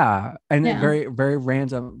 Yeah, and it yeah, very very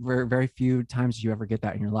random, very few times you ever get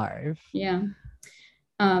that in your life. yeah.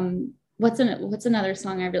 What's another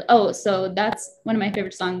song I really? Oh, so that's one of my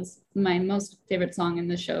favorite songs. My most favorite song in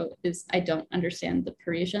the show is "I Don't Understand the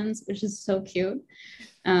Parisians," which is so cute.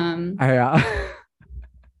 Um, I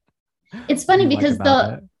it's what do funny you like because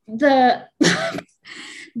about the it?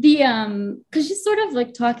 the because she's sort of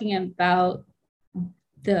like talking about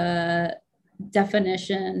the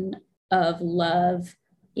definition of love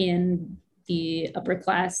in the upper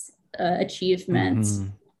class achievement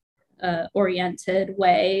Hmm. oriented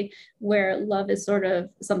way, where love is sort of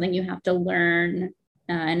something you have to learn,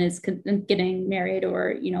 and is getting married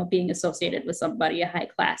or being associated with somebody high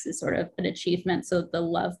class is sort of an achievement. So the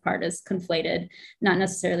love part is conflated, not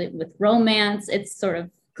necessarily with romance. It's sort of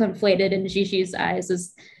conflated in Gigi's eyes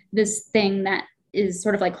as this thing that is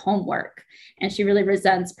sort of like homework, and she really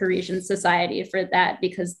resents Parisian society for that,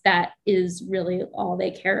 because that is really all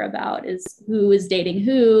they care about, is who is dating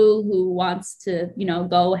who wants to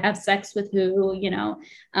go have sex with who. Yeah,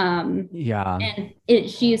 And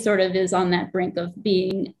she sort of is on that brink of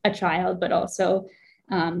being a child, but also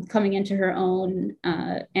coming into her own,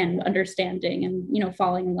 and understanding, and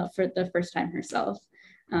falling in love for the first time herself.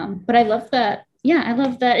 But I love that. Yeah, I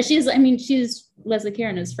love that. She's Leslie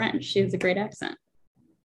Caron is French. She has a great accent.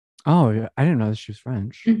 oh yeah, I didn't know that she was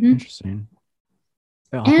French. Mm-hmm. Interesting.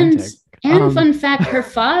 And Authentic. fun fact, her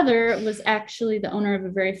father was actually the owner of a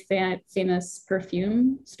very famous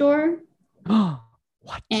perfume store.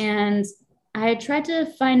 What? And I tried to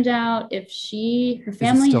find out if her Is it still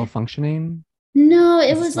family. functioning? No,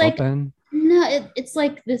 it Is it was still like, open? no, it's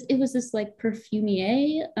like this. It was this like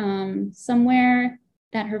perfumier somewhere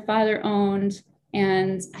that her father owned.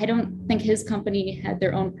 And I don't think his company had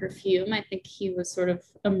their own perfume. I think he was sort of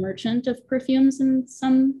a merchant of perfumes in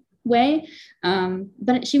some way.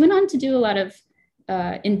 But she went on to do a lot of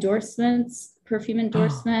endorsements, perfume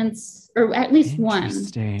endorsements, or at least one.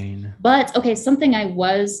 Interesting. But okay, something I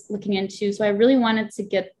was looking into. So I really wanted to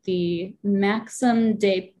get the Maxim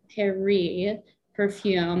de Paris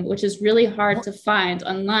perfume, which is really hard What? to find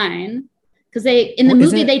online, because they in the Well,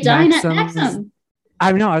 movie isn't they dine at Maxim's? Maxim.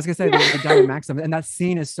 I know. I was gonna say Yeah. they dine at Maxim, and that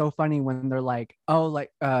scene is so funny when they're like, "Oh,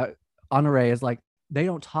 like Honore is like, they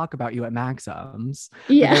don't talk about you at Maxim's," but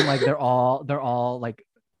then Yeah. like they're all like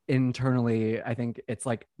internally. I think it's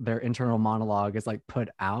like their internal monologue is like put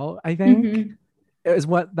out. I think Mm-hmm. is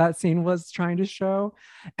what that scene was trying to show,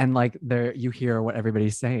 and like there you hear what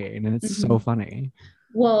everybody's saying, and it's so Mm-hmm. funny.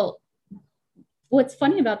 Well, what's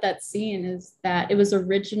funny about that scene is that it was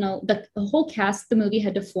original. The whole cast of the movie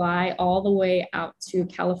had to fly all the way out to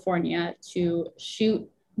California to shoot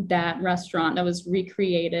that restaurant that was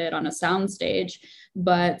recreated on a soundstage.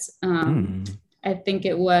 But Mm. I think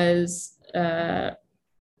it was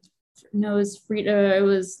no, it was Frida. It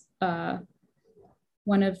was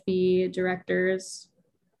one of the directors,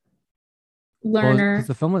 Well, because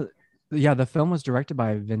Lerner. the film was directed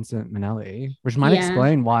by Vincent Minnelli, which might Yeah.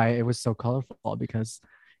 explain why it was so colorful because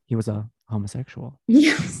he was a homosexual.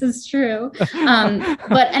 Yes, it's true.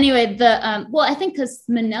 But anyway, well, I think because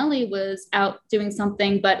Minnelli was out doing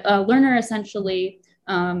something, but Lerner essentially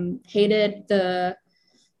hated the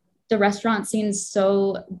restaurant scene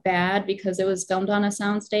so bad because it was filmed on a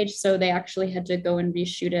soundstage, so they actually had to go and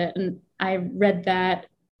reshoot it. And I read that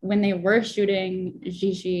when they were shooting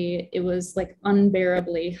Gigi, it was like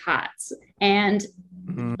unbearably hot. And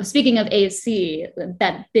Mhm. speaking of AC,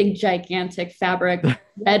 that big gigantic fabric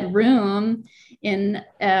red room in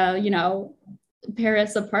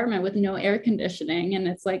Paris apartment with no air conditioning, and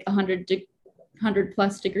it's like 100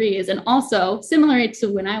 plus degrees. And also similar to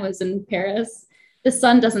when I was in Paris, the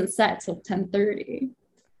sun doesn't set till 10:30.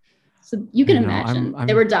 So you can imagine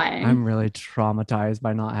they were dying. I'm really traumatized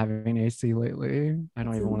by not having AC lately. I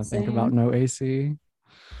don't even want to think about no AC.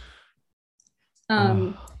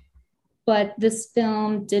 But this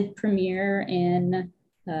film did premiere in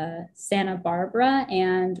Santa Barbara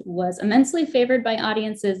and was immensely favored by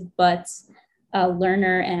audiences, but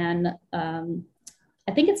Lerner and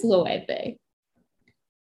I think it's Loewe.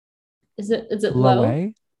 Is it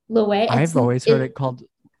Loewe? Loewe. I've always heard it called.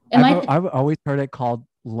 I've always heard it called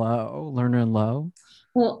Low, Lerner and Low.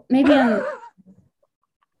 Well, maybe I'm.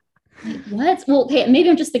 Wait, what? Well, okay, maybe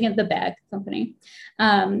I'm just thinking of the bag company.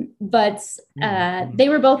 But they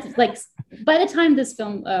were both like, by the time this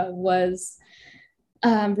film was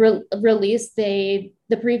released, the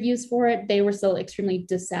previews for it, they were still extremely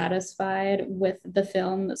dissatisfied with the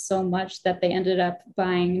film so much that they ended up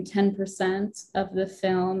buying 10% of the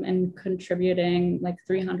film and contributing like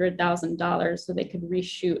 $300,000 so they could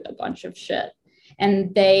reshoot a bunch of shit.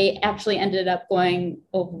 And they actually ended up going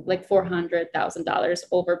over like $400,000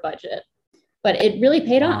 over budget. But it really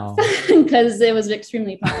paid off because it was an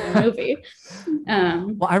extremely popular movie.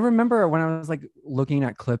 Well, I remember when I was like looking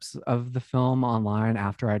at clips of the film online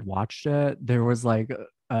after I'd watched it, there was like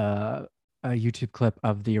a YouTube clip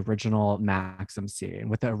of the original Maxim scene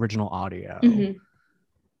with the original audio. Mm-hmm.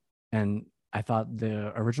 And I thought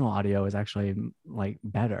the original audio was actually like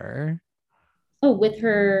better. Oh, with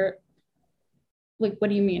her... Like, what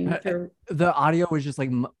do you mean? The audio was just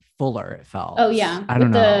like fuller, it felt. Oh yeah. I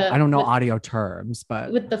don't know. I don't know audio terms,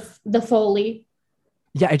 but with the Foley.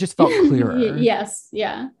 Yeah, it just felt clearer. Yes,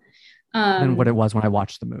 yeah. Than what it was when I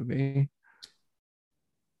watched the movie.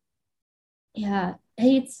 Yeah.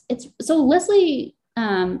 Hey, it's so Leslie,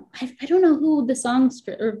 I don't know who the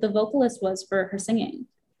songstress or the vocalist was for her singing.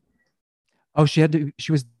 Oh, she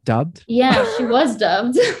was dubbed? Yeah, she was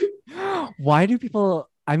dubbed. Why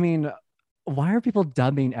are people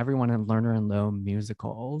dubbing everyone in Lerner and Lowe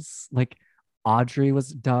musicals? Like Audrey was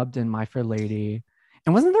dubbed in My Fair Lady.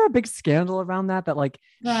 And wasn't there a big scandal around that like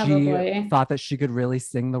Probably. She thought that she could really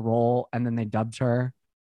sing the role and then they dubbed her?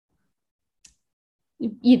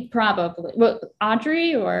 You probably. Well,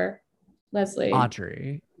 Audrey or Leslie?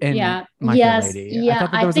 Audrey. Yeah. My Fair Lady. Yeah. I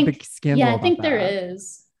thought that there was a big scandal. Yeah, I think there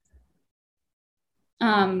is.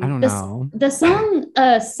 I don't know. The song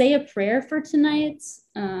Say a Prayer for Tonight.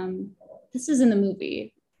 This is in the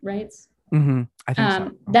movie, right? Mm-hmm. I think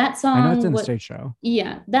so. That song, I know it's in the stage show.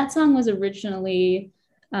 Yeah, that song was originally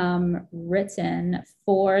written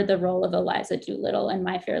for the role of Eliza Doolittle in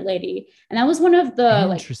My Fair Lady, and that was one of the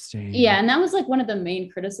interesting. And that was like one of the main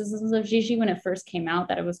criticisms of GIGI when it first came out,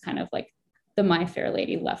 that it was kind of like the My Fair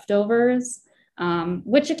Lady leftovers.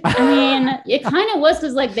 Which I mean, it kind of was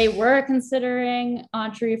because like they were considering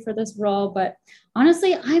Audrey for this role, but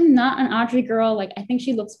honestly, I'm not an Audrey girl. Like I think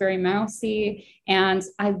she looks very mousy, and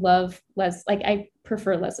I love I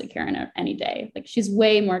prefer Leslie Caron any day. Like she's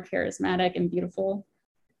way more charismatic and beautiful.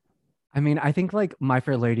 I mean, I think like My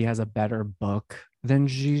Fair Lady has a better book than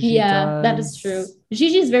GIGI does. Yeah, that is true.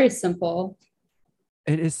 GIGI is very simple.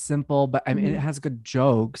 It is simple, but I mean, it has good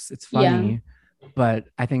jokes. It's funny, but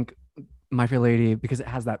I think My Fair Lady, because it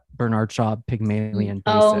has that Bernard Shaw Pygmalion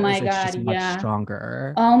basis, oh my God, it's just much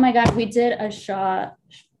stronger. Oh my God, we did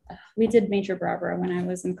Major Barbara when I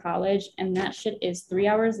was in college, and that shit is 3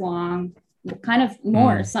 hours long, kind of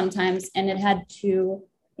more sometimes, and it had 2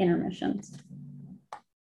 intermissions.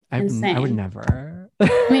 I would never.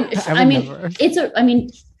 I mean,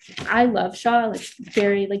 I love Shaw. Like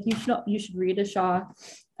very, like you should read a Shaw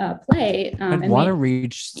play. I'd want to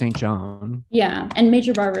read St. Joan. Yeah, and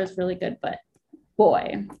Major Barbara is really good, but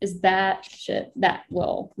boy, is that shit that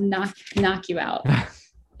will knock you out.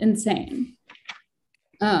 Insane.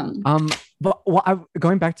 But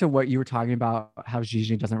going back to what you were talking about, how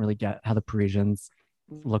GIGI doesn't really get how the Parisians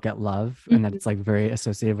look at love, and that it's like very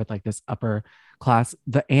associated with like this upper class.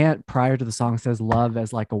 The aunt prior to the song says love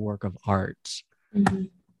as like a work of art,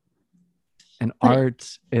 and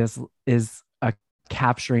art is a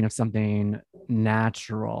capturing of something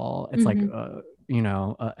natural. It's like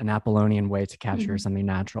an Apollonian way to capture something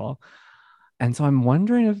natural. And so I'm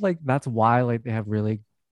wondering if like that's why like they have really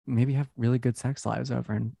good sex lives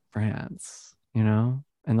over in France, and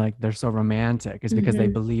like they're so romantic. It's because they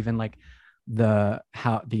believe in like the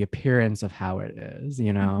appearance of how it is,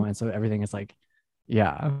 and so everything is like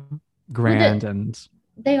grand. And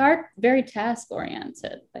they are very task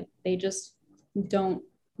oriented. Like they just don't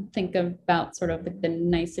think about sort of like the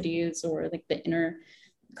niceties or like the inner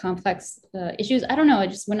complex issues. I don't know.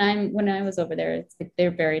 When I was over there, it's like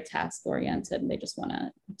they're very task oriented and they just want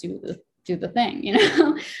to do the thing,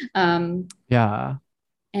 and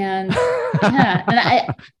and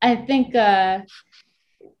I think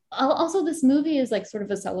Also, this movie is like sort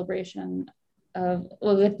of a celebration of,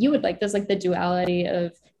 well, if you would like this, like the duality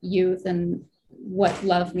of youth and what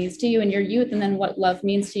love means to you in your youth, and then what love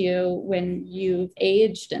means to you when you've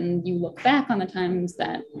aged and you look back on the times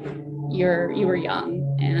that you were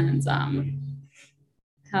young, and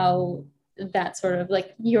how that sort of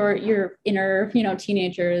like your inner, you know,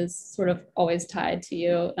 teenager is sort of always tied to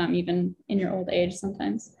you, even in your old age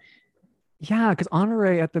sometimes. Yeah, because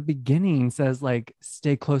Honore at the beginning says like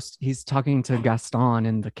stay close. He's talking to Gaston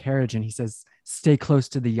in the carriage and he says, stay close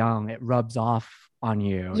to the young. It rubs off on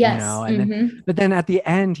you, you Yes. know. And then but then at the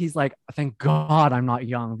end, he's like, thank God I'm not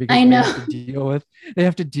young, because I they know.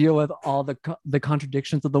 have to deal with all the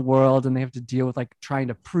contradictions of the world, and they have to deal with like trying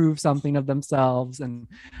to prove something of themselves and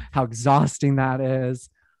how exhausting that is.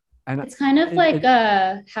 And It's kind of like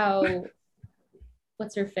how,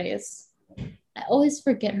 what's her face? I always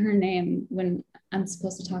forget her name when I'm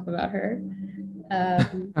supposed to talk about her.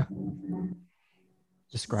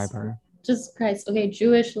 Describe her. Just Christ. Okay,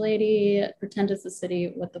 Jewish lady, pretend it's a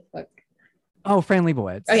city. What the fuck? Oh, Fran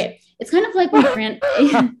Lebowitz. Okay, it's kind of like when Fran.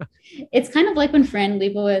 It's kind of like when Fran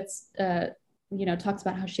Lebowitz, you know, talks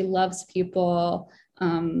about how she loves people.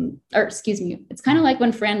 Or excuse me, it's kind of like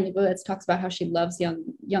when Fran Lebowitz talks about how she loves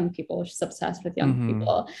young people. She's obsessed with young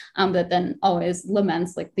people, but then always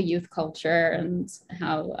laments like the youth culture and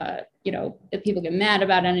how you know, if people get mad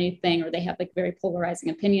about anything or they have like very polarizing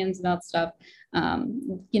opinions about stuff,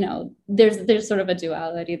 you know, there's sort of a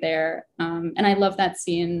duality there, and I love that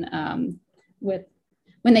scene with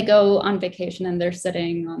when they go on vacation and they're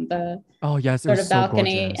sitting on the sort of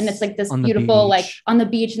balcony, and it's like this beautiful, like on the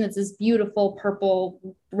beach, and it's this beautiful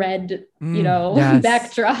purple red, you know,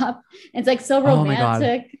 backdrop. It's like so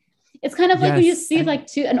romantic. It's kind of like when you see like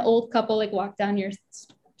an old couple like walk down your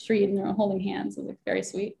street and they're holding hands. It's like very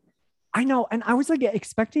sweet. I know, and I was like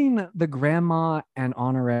expecting the grandma and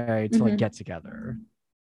Honore to like get together.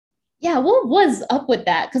 Yeah, what was up with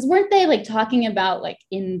that? Because weren't they like talking about like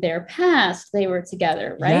in their past they were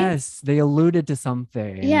together, right? Yes, they alluded to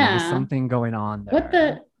something. Yeah, there was something going on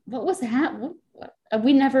there. What was that?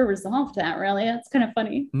 We never resolved that, really. That's kind of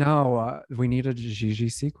funny. No, we need a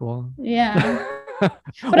GIGI sequel. Yeah,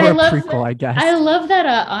 but I love prequel, I guess. I love that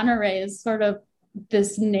Honore is sort of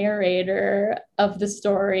this narrator of the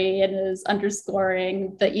story and is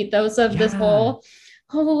underscoring the ethos of this whole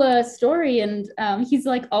story, and he's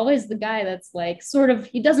like always the guy that's like sort of,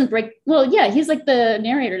 he doesn't break, well, yeah, he's like the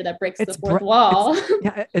narrator that breaks the fourth wall.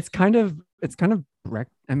 It's kind of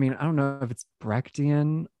Brecht. I mean, I don't know if it's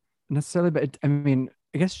Brechtian necessarily, but I mean,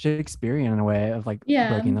 I guess Shakespearean in a way of like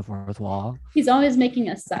breaking the fourth wall. He's always making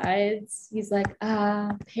asides. He's like,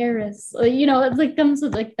 Paris, you know, it like comes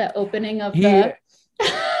with like the opening of the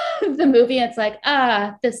movie. It's like,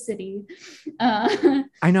 the city.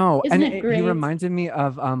 I know. And he reminded me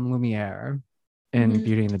of Lumiere in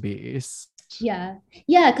Beauty and the Beast. Yeah,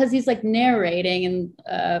 because he's like narrating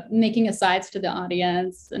and making asides to the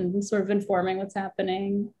audience and sort of informing what's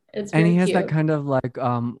happening. It's and he has cute. That kind of like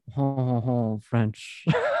French.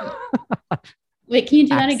 Wait, can you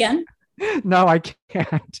do that again? No, I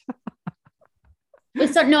can't. Wait,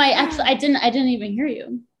 sorry, no, I didn't even hear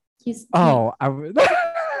you. I was.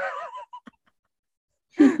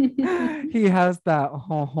 He has that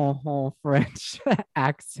French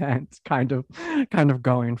accent kind of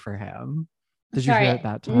going for him. Did you hear it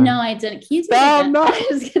that time? No, I didn't. Can you do it again? No. I'm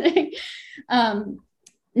just kidding.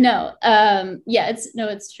 No.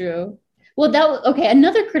 It's true. Well,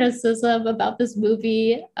 another criticism about this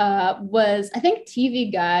movie was, I think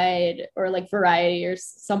TV Guide or like Variety or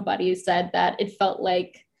somebody said that it felt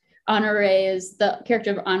like the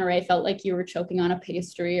character of Honore felt like you were choking on a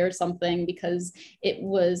pastry or something, because it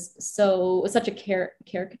was such a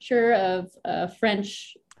caricature of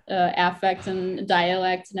French affect and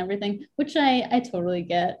dialect and everything, which I totally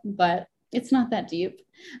get, but it's not that deep.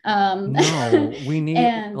 No, we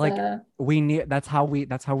need that's how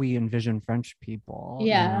we envision French people.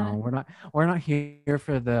 Yeah, you know? we're not here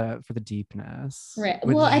for the deepness, right?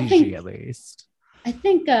 Well, GIGI, at least I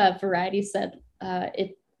think Variety said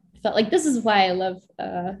it felt like, this is why I love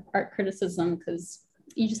art criticism, because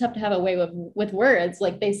you just have to have a way with words.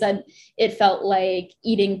 Like they said, it felt like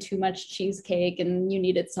eating too much cheesecake and you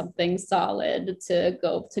needed something solid to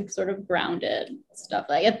go to sort of ground it, stuff.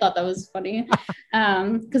 Like, I thought that was funny,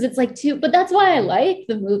 because it's like but that's why I like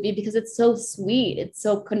the movie, because it's so sweet. It's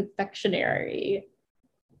so confectionery.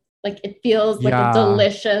 Like it feels like a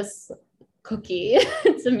delicious cookie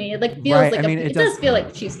to me. It like feels like it does feel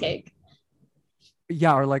like cheesecake.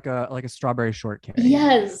 Yeah, or like a strawberry shortcake.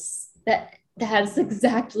 Yes, that's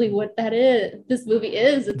exactly what that is. This movie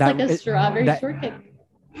is. It's like a strawberry shortcake.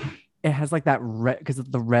 it has like that red because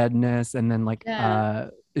of the redness, and then like Yeah.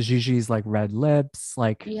 Gigi's like red lips,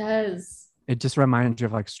 like Yes. it just reminds you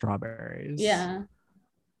of like strawberries. Yeah.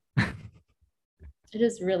 It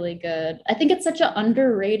is really good. I think it's such an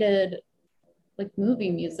underrated like movie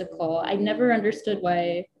musical. I never understood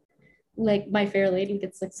why like My Fair Lady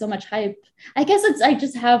gets like so much hype. I guess it's I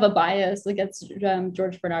just have a bias against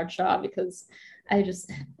George Bernard Shaw because I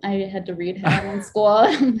had to read him in school.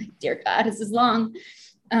 I'm like, dear God, this is long.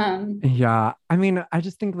 Um, Yeah, I mean, I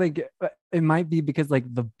just think like it might be because like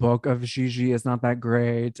the book of Gigi is not that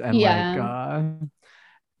great, and like yeah,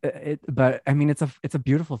 but I mean, it's a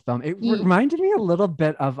beautiful film. It reminded me a little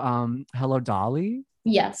bit of Hello Dolly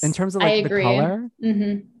in yes, terms of I like the agree. color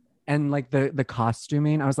Mm-hmm. and like the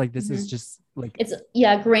costuming. I was like, this is Mm-hmm. just like It's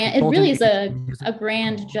yeah, grand. It golden really is age a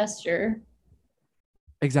grand musical. gesture.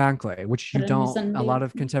 Exactly, which Put you in the don't, a lot Sunday.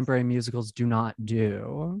 of contemporary musicals do not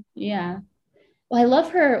do. Yeah. Well, I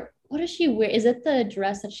love her. What does she wear? Is it the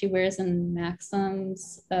dress that she wears in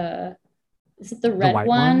Maxim's? Is it the The red white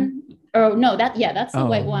one? one? Oh no, that's the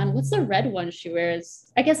white Oh, one. What's the red one she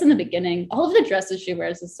wears? I guess in the beginning, all of the dresses she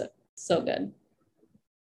wears is so good.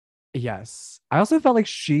 yes. I also felt like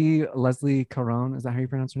Leslie Caron, is that how you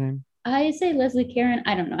pronounce her name? I say Leslie Karen.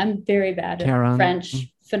 I don't know. I'm very bad at Caron. French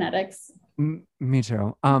phonetics. Me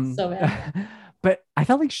too. So bad. But I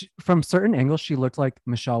felt like from certain angles she looked like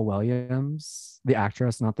Michelle Williams, the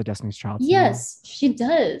actress, not the Destiny's Child singer. Yes, she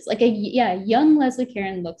does. Like a yeah, young Leslie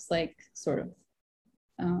Karen looks like sort of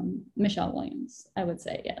Michelle Williams. I would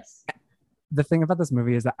say yes. The thing about this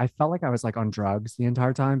movie is that I felt like I was like on drugs the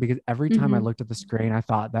entire time because every time I Mm-hmm. looked at the screen, I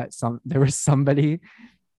thought that there was somebody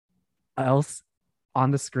else on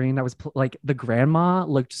the screen that was like the grandma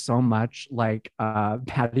looked so much like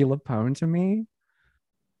Patty LuPone to me.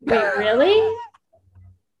 Wait, really?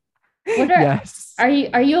 What Yes. are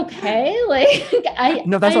you okay? Like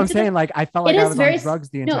No, that's I what I'm didn't saying. Like I felt it like I is was on very drugs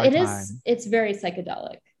the no, entire it is time. it's very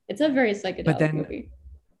psychedelic. It's a very But psychedelic then movie.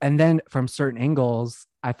 and then from certain angles,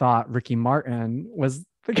 I thought Ricky Martin was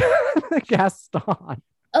the Gaston.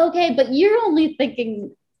 Okay, but you're only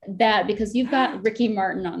thinking that because you've got Ricky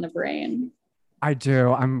Martin on the brain. I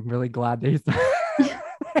do. I'm really glad that he's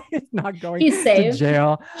not going He's to saved.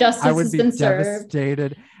 jail. I Justice would has be been served.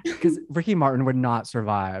 devastated because Ricky Martin would not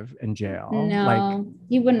survive in jail. Like No,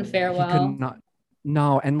 he wouldn't fare he could well. not.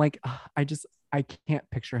 No, and like I can't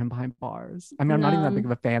picture him behind bars. I mean, I'm not even that big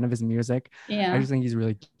No. of a fan of his music. I Yeah. just think he's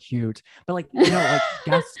really cute. But like, no, like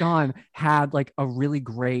Gaston had like a really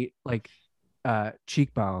great like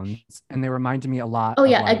cheekbones, and they reminded me a lot Oh of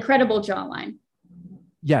yeah, like, incredible jawline.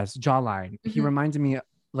 yes, jawline. He Mhm. reminded me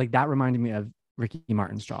like that reminded me of Ricky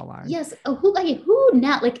Martin's jawline. Yes. Oh, who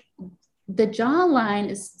now like the jawline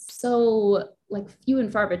is so like few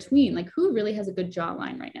and far between. Like who really has a good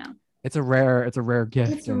jawline right now? It's a rare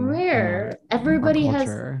gift It's in rare. our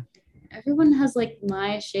culture. Everyone has like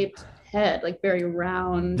my shaped head, like very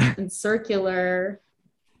round and circular.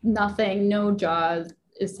 Nothing, no jaws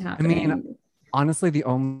is I mean, happening. honestly, the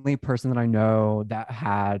only person that I know that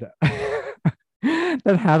had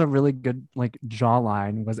that had a really good like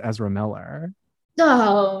jawline was Ezra Miller.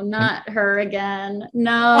 Oh, And not her again. oh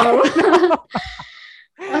No. no.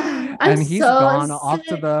 I'm And he's so gone sick.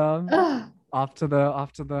 Ugh. off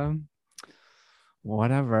to the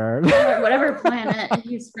whatever. Whatever planet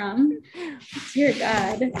he's from. Dear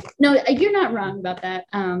God. No, you're not wrong about that.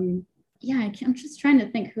 Yeah, I'm just trying to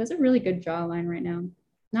think who has a really good jawline right now.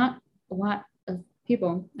 Not a lot of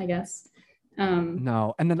people, I guess.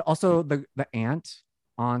 No, and then also the aunt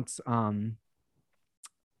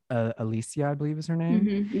Alicia, I believe is her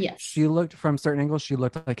name. Yes. She looked from certain angles, she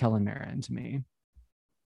looked like Helen Mirren to me.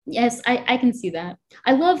 Yes, I can see that.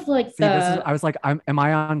 I love like See, this is I was like, am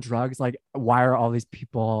I on drugs? Like, why are all these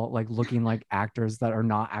people like looking like actors that are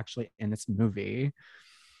not actually in this movie?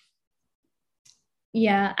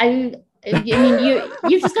 yeah, I mean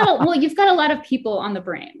you've just got you've got a lot of people on the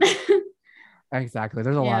brain. Exactly.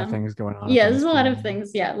 There's a lot of Yeah. things going on up Yeah, in there's this a lot of brain.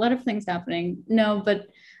 things. Yeah, a lot of things happening. No, but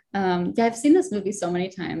yeah, I've seen this movie so many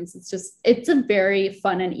times. It's a very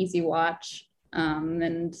fun and easy watch.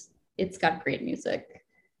 And it's got great music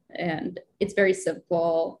and it's very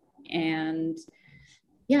simple and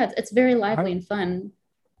yeah, it's very lively I and fun.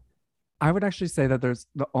 I would actually say that there's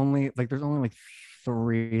only like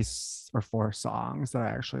or four songs that I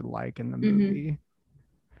actually like in the Mm-hmm. movie.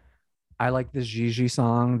 I like the Gigi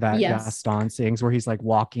song that Yes. Gaston sings where he's like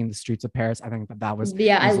walking the streets of Paris. I think that was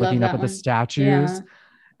Yeah, I he's love looking up that at the one. statues, Yeah.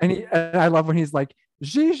 and I love when he's like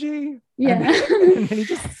Gigi, and, Yeah. and then he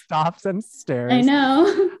just stops and I stares.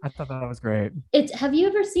 know. I thought that was great. Have you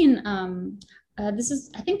ever seen this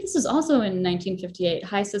is I think this is also in 1958,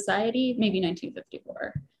 High Society, maybe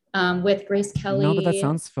 1954. with Grace Kelly. No, but that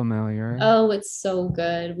sounds familiar. Oh, it's so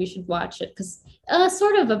good. We should watch it because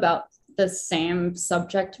sort of about the same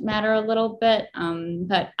subject matter a little bit.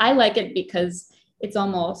 But I like it because it's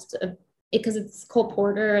almost because it's Cole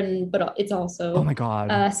Porter but it's also oh my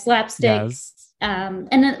god, slapstick. Yes.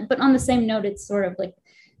 But on the same note, it's sort of like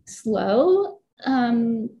slow.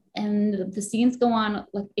 And the scenes go on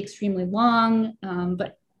like extremely long.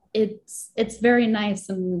 But it's very nice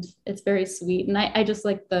and it's very sweet. And I just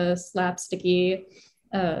like the slapsticky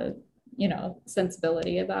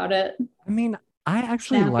sensibility about it. I mean, I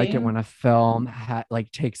actually like it when a film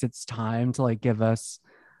like takes its time to like give us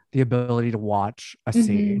the ability to watch a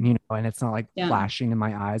scene, you know, and it's not like flashing in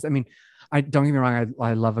my eyes. I mean, I don't get me wrong,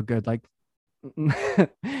 I love a good like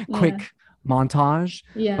quick montage,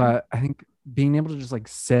 but I think being able to just like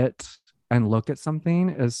sit and look at something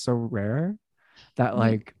is so rare that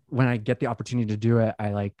like when I get the opportunity to do it, I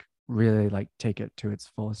like really like take it to its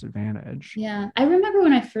fullest advantage. Yeah, I remember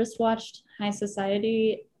when I first watched High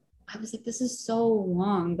Society, I was like, this is so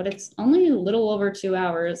long, but it's only a little over 2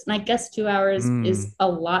 hours. And I guess 2 hours is a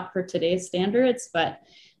lot for today's standards, but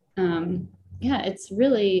yeah, it's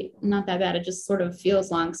really not that bad. It just sort of feels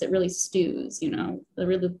long because it really stews, you know, it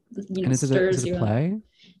really and stirs you. Is it a play?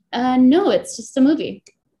 No, it's just a movie.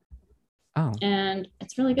 Oh. And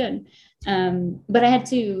it's really good. But I had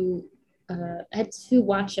to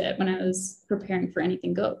watch it when I was preparing for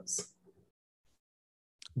Anything Goes.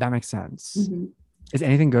 That makes sense. Is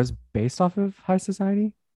Anything Goes based off of High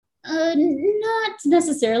Society? Not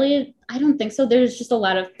necessarily. I don't think so. There's just a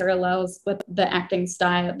lot of parallels with the acting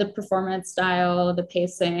style, the performance style, the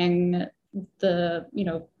pacing, the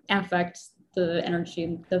affect, the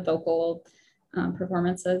energy, the vocal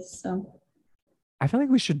performances. So I feel like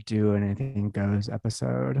we should do an Anything Goes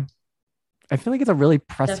episode. I feel like it's a really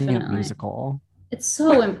prescient musical. It's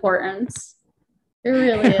so important. It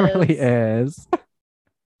really is. It really is.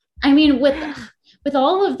 I mean, with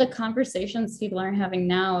all of the conversations people are having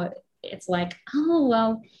now, it's like, oh,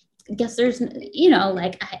 well, I guess there's,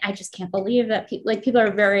 like, I just can't believe that people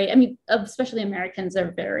are very, I mean, especially Americans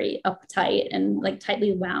are very uptight and like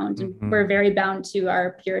tightly wound. And we're very bound to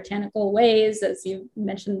our puritanical ways, as you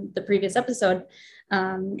mentioned the previous episode.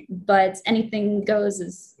 But Anything Goes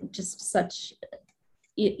is just such,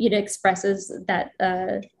 it expresses that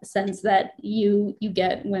sense that you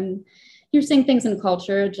get when you're seeing things in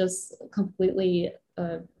culture just completely,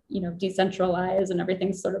 decentralized and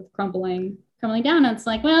everything's sort of crumbling down. And it's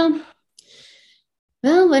like, well,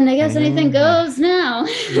 when I guess anything goes now.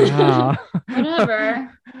 Yeah.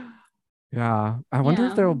 Whatever. Yeah. I wonder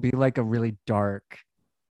if there will be like a really dark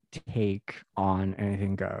take on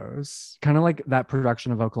Anything Goes. Kind of like that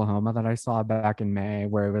production of Oklahoma that I saw back in May,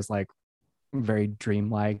 where it was like very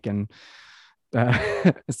dreamlike and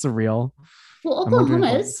surreal. Well,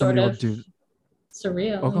 Oklahoma is sort of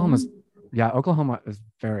surreal. Oklahoma is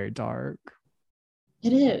very dark.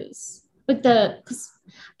 It is. But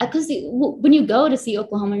because when you go to see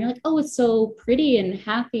Oklahoma, you're like, oh, it's so pretty and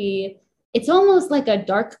happy. It's almost like a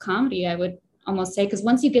dark comedy, I would almost say, because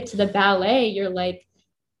once you get to the ballet, you're like,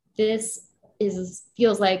 this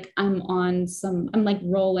feels like I'm like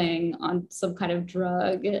rolling on some kind of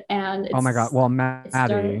drug. And oh my god, well,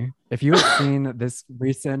 Maddie, if you had seen this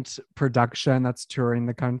recent production that's touring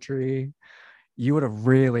the country, you would have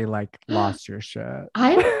really like lost your shit.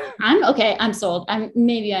 I'm okay. I'm sold. I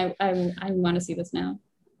want to see this now.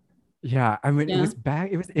 Yeah, I mean, it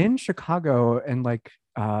was in Chicago in like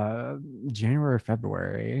January or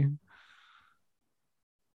February.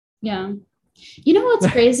 Yeah. You know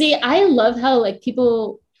what's crazy? I love how like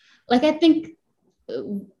people, like, I think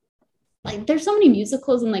like there's so many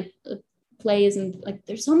musicals and like plays and like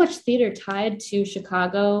there's so much theater tied to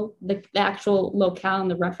Chicago, the actual locale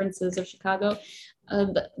and the references of Chicago.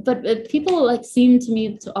 But people like seem to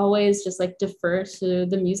me to always just like defer to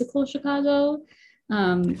the musical Chicago.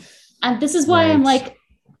 And this is why I'm like,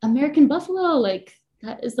 American Buffalo, like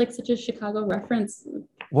that is like such a Chicago reference.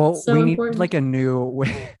 Well, so we need like a new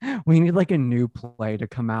play to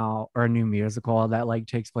come out, or a new musical that like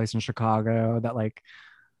takes place in Chicago that like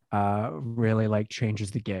really like changes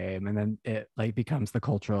the game, and then it like becomes the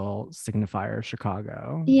cultural signifier of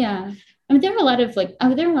Chicago. Yeah, I mean there are a lot of like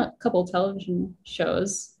there are a couple of television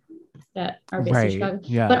shows that are based in Chicago.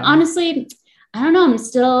 Yeah, but honestly, I don't know. I'm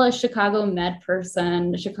still a Chicago Med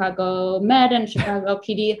person. Chicago Med and Chicago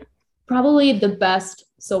PD, probably the best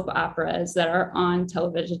soap operas that are on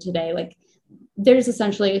television today. Like there's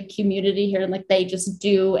essentially a community here, and like they just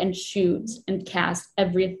do and shoot and cast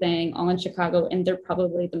everything all in Chicago, and they're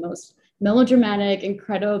probably the most melodramatic,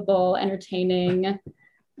 incredible, entertaining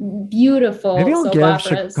beautiful Maybe I'll soap give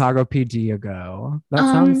operas. Chicago PD a go. That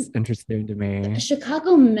sounds interesting to me.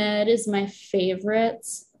 Chicago Med is my favorite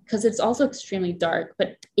because it's also extremely dark,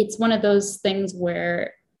 but it's one of those things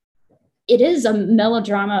where it is a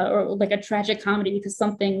melodrama or like a tragic comedy because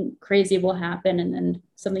something crazy will happen and then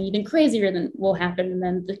something even crazier than will happen, and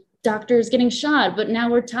then the doctor is getting shot, but now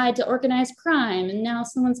we're tied to organized crime, and now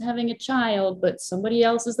someone's having a child, but somebody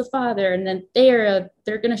else is the father, and then they're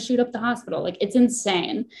gonna shoot up the hospital. Like, it's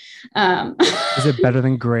insane. Is it better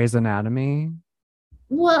than Grey's Anatomy?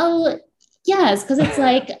 Well, yes, because it's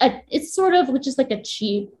like it's sort of just like a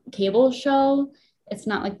cheap cable show. It's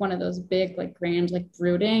not like one of those big, like grand, like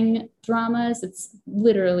brooding dramas. It's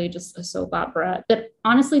literally just a soap opera. But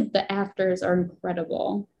honestly, the actors are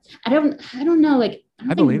incredible. I don't know, like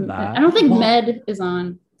I believe that. I don't think Med is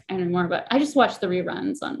on anymore, but I just watched the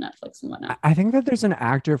reruns on Netflix and whatnot. I think that there's an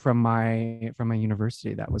actor from my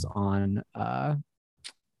university that was on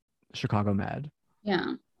Chicago Med.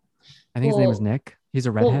 Yeah. I think his name is Nick. He's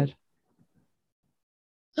a redhead.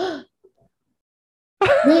 Wait,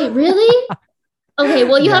 really? Okay,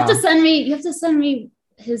 well, you have to send me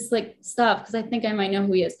his like stuff because I think I might know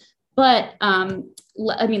who he is. But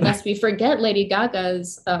I mean, lest we forget, Lady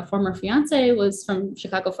Gaga's former fiance was from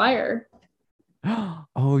Chicago Fire.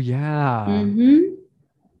 Oh yeah. Mm-hmm.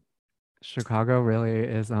 Chicago really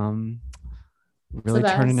is really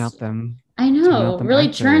turning out them. I know, really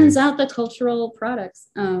actors. churns out the cultural products.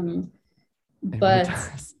 But really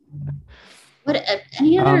what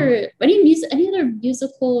any other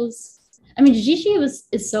musicals? I mean, GIGI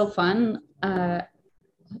is so fun.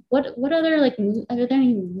 What other, like, are there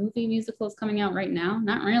any movie musicals coming out right now?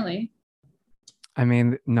 Not really. I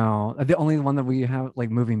mean, no. The only one that we have like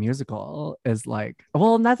movie musical is like,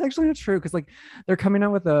 well, that's actually not true because like they're coming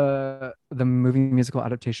out with the movie musical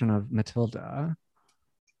adaptation of Matilda.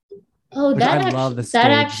 Oh, that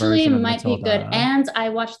actually might be Matilda. good. And I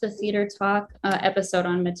watched the Theater Talk episode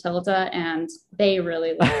on Matilda, and they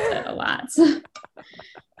really liked it a lot.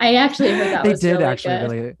 I actually heard that was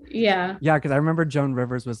really good. Yeah. Yeah, because I remember Joan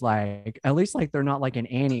Rivers was like, at least like they're not like an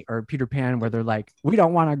Annie or Peter Pan where they're like, we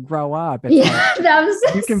don't want to grow up. It's yeah, like, that was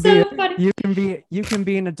so funny. You can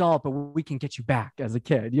be an adult, but we can get you back as a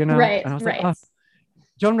kid, you know? Right. And I was right. like, oh.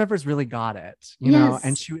 Joan Rivers really got it, you know?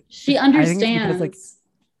 And she understands.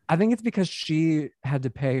 I think it's because she had to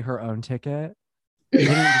pay her own ticket. They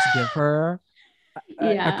didn't just give her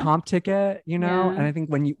a comp ticket, you know? And I think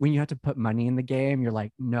when you have to put money in the game, you're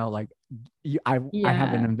like, no, like I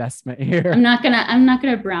have an investment here. I'm not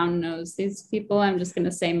gonna brown nose these people. I'm just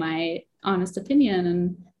gonna say my honest opinion,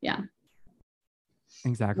 and yeah.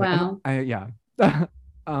 Exactly. Wow.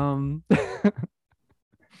 Oh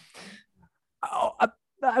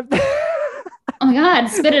my God,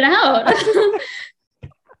 spit it out.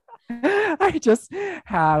 I just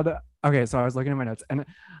had, okay, so I was looking at my notes and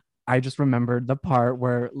I just remembered the part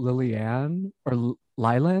where Lillian or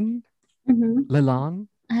Lilan, Lilan,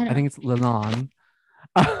 I think it's Lilan,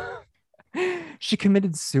 she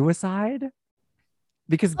committed suicide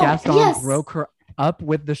because Gaston broke her up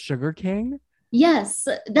with the Sugar King. Yes,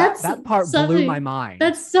 that part blew my mind.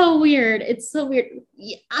 That's so weird. It's so weird.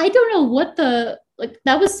 I don't know what that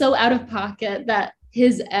was so out of pocket that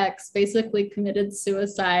his ex basically committed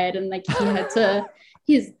suicide, and like he had to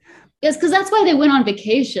because that's why they went on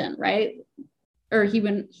vacation, right? Or he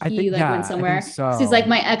went somewhere. So he's like,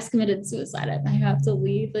 my ex committed suicide. I have to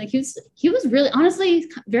leave. Like he was really, honestly,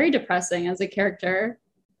 very depressing as a character.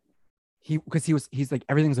 He's like,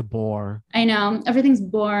 everything's a bore. I know, everything's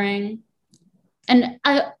boring. And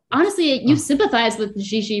I honestly, you sympathize with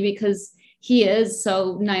GIGI because he is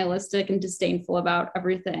so nihilistic and disdainful about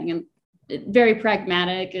everything and very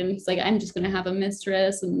pragmatic. And he's like, I'm just going to have a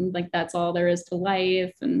mistress. And like, that's all there is to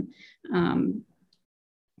life. And,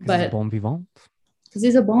 but he's bon vivant. Because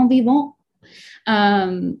he's a bon vivant.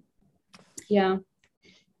 Yeah.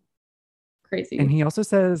 Crazy. And he also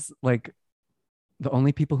says, like, the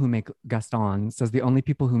only people who make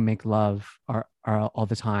love are all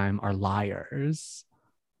the time are liars.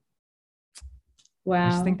 Wow. I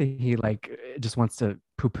just think that he like just wants to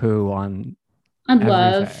poo-poo on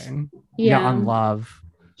love. Yeah, on love.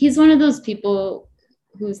 He's one of those people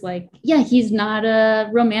who's like, he's not a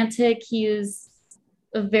romantic. He is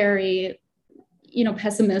a very,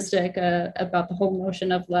 pessimistic about the whole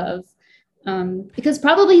notion of love. Because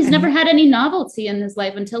probably he's never had any novelty in his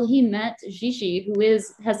life until he met GIGI, who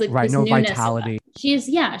has like this newness. Vitality. She's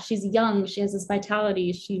young. She has this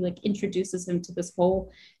vitality. She like introduces him to this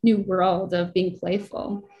whole new world of being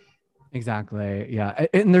playful. Exactly. Yeah.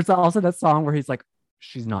 And there's also that song where he's like,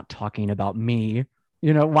 she's not talking about me.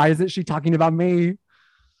 Why isn't she talking about me?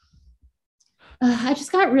 I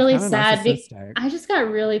just got really Kind of sad. narcissistic. I just got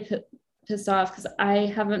really pissed off because I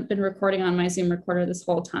haven't been recording on my Zoom recorder this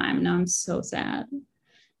whole time. Now I'm so sad.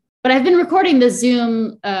 But I've been recording the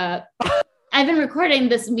Zoom. I've been recording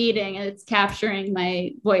this meeting, and it's capturing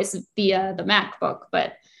my voice via the MacBook.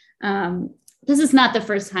 But this is not the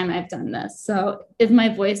first time I've done this. So if my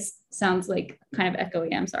voice sounds like kind of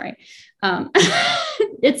echoey, I'm sorry.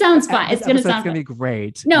 It sounds fine. It's gonna be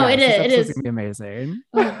great. No, yes, it is gonna be amazing.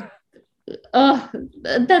 Oh,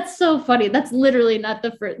 that's so funny. That's literally not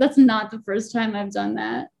the first. That's not the first time I've done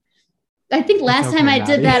that. I think last time I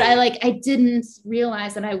did that, I didn't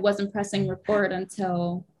realize that I wasn't pressing record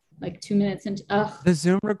until like 2 minutes into. The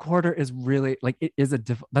Zoom recorder is really like, it is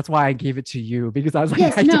that's why I gave it to you, because I was like,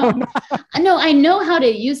 yes, no, I know how to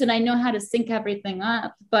use it. I know how to sync everything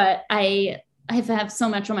up, but I have so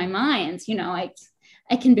much on my mind.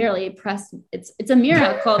 I can barely press. It's a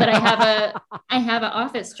miracle that I have an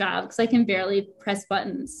office job, because I can barely press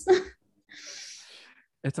buttons.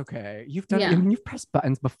 It's okay. You've done it. I mean, you've pressed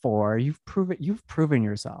buttons before. You've proven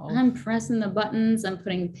yourself. I'm pressing the buttons. I'm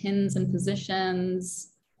putting pins in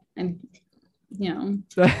positions. I'm, doing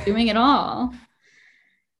it all.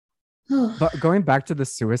 But going back to the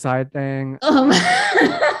suicide thing, the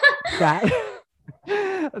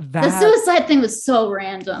suicide thing was so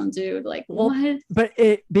random, dude. Like, what? But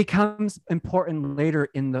it becomes important later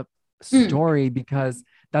in the story, because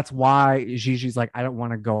that's why Gigi's like, I don't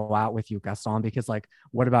want to go out with you, Gaston, because like,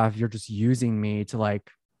 what about if you're just using me to like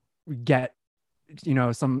get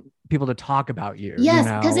some people to talk about you? Yes,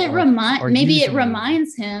 because it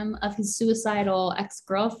reminds him of his suicidal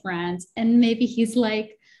ex-girlfriend, and maybe he's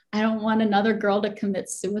like, I don't want another girl to commit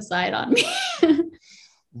suicide on me.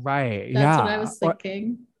 Right. That's what I was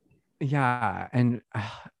thinking. And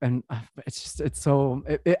it's just, it's so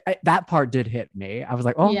that part did hit me. I was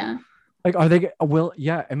like, oh yeah, like, are they I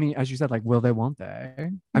mean, as you said, like, will they, won't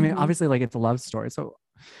they? I mean, obviously, like, it's a love story, so,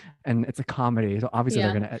 and it's a comedy, so obviously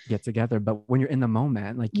they're gonna get together. But when you're in the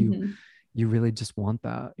moment, like, you really just want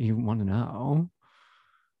that. You want to know.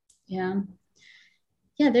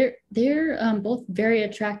 They're both very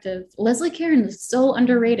attractive. Leslie Caron is so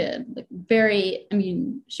underrated. Like, I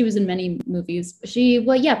mean, she was in many movies.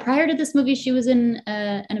 Prior to this movie, she was in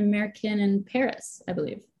An American in Paris, I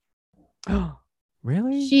believe. Oh,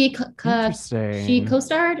 really? She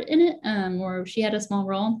co-starred in it, or she had a small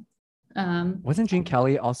role. Wasn't Gene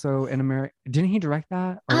Kelly also in America? Didn't he direct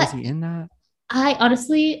that, or was he in that? I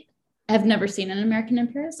honestly have never seen An American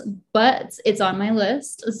in Paris, but it's on my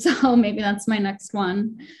list, so maybe that's my next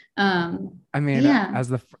one. I mean, as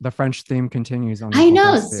the French theme continues on. I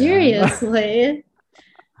know, seriously.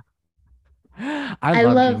 I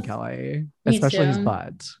love Gene Kelly, especially his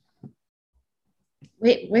butt.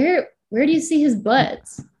 Wait, where do you see his butt?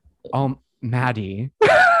 Maddie.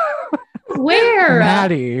 Where?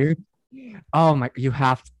 Maddie. Oh my! You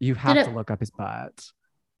have to look up his butt.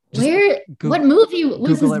 What movie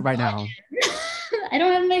was Google it right now. I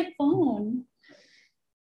don't have my phone.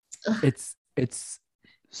 It's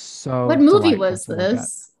so. What movie was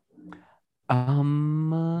this?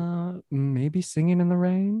 Maybe Singing in the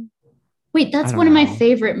Rain. Wait, that's one of my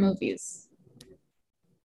favorite movies.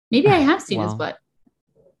 Maybe I have seen his butt.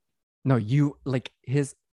 No, you like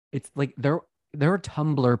his. It's like there are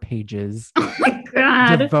Tumblr pages. Oh my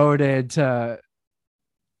God. Devoted to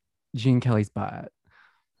Gene Kelly's butt.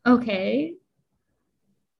 Okay.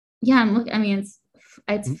 Yeah, I mean, it's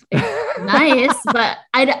nice, but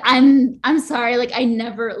I'm sorry. Like, I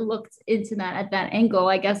never looked into that at that angle.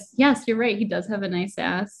 I guess, yes, you're right. He does have a nice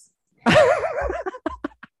ass.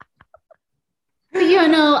 But,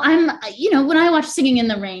 when I watch Singing in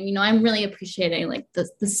the Rain, I'm really appreciating like the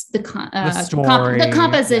story, the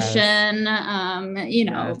composition,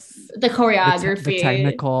 the choreography, the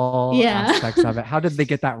technical aspects of it. How did they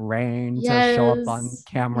get that rain to show up on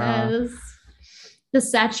camera? Yes. The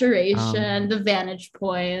saturation, the vantage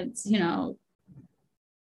points,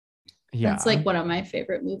 That's like one of my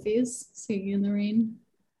favorite movies, Singing in the Rain.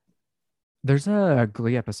 There's a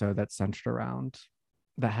Glee episode that's centered around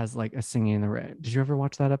that has like a Singing in the Rain. Did you ever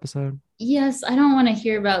watch that episode? Yes, I don't want to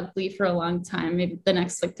hear about Glee for a long time, maybe the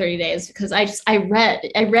next like 30 days, because I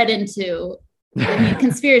read into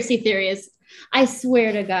conspiracy theories. I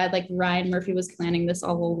swear to God, like Ryan Murphy was planning this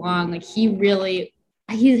all along. Like he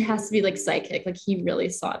has to be like psychic. Like he really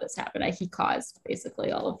saw this happen. He caused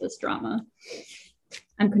basically all of this drama.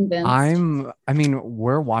 I'm convinced. I mean,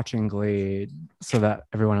 we're watching Glee so that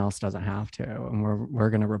everyone else doesn't have to, and we're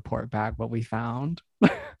gonna report back what we found.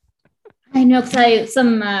 I know, because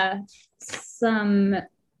some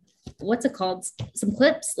what's it called? Some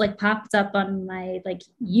clips like popped up on my like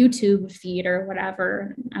YouTube feed or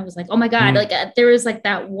whatever. I was like, oh my God, like there was like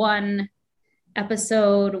that one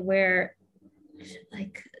episode where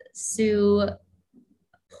like Sue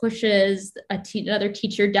pushes another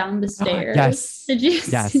teacher down the stairs. Yes. Did you?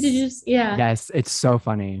 Yes. Did you? Yeah. Yes. It's so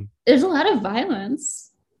funny. There's a lot of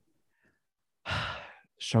violence.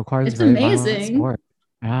 Show choir is It's very amazing. violent sport.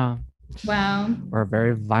 Yeah. Wow. Or a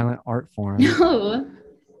very violent art form. No.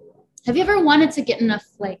 Have you ever wanted to get enough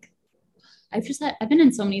like I've been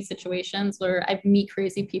in so many situations where I meet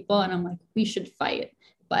crazy people and I'm like, we should fight.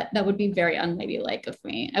 But that would be very unladylike of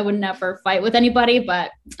me. I would never fight with anybody,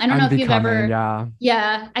 but I don't know if you've ever.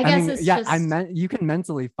 Yeah. I guess it's just. You can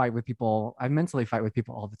mentally fight with people. I mentally fight with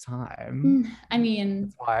people all the time. I mean.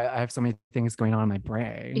 That's why I have so many things going on in my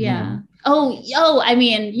brain. Yeah. Oh, I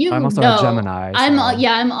mean, I'm also a Gemini.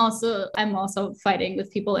 So. I'm also fighting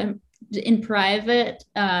with people in private.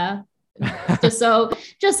 just so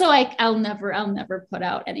I'll never put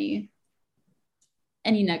out any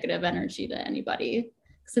negative energy to anybody.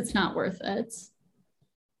 It's not worth it.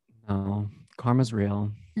 No, karma's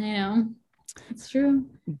real. I know. It's true.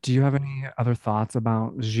 Do you have any other thoughts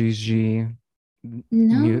about GIGI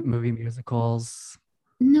movie musicals?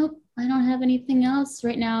 Nope, I don't have anything else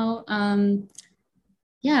right now.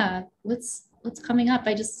 Yeah, what's coming up?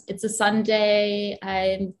 It's a Sunday.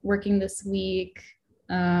 I'm working this week.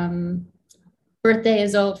 Birthday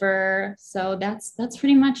is over, so that's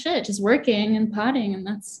pretty much it. Just working and potting, and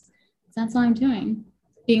that's all I'm doing.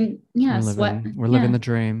 We're living the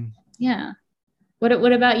dream. Yeah. What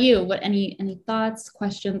about you? Any thoughts,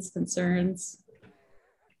 questions, concerns?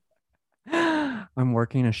 I'm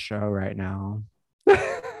working a show right now.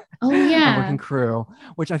 Oh yeah. I'm working crew,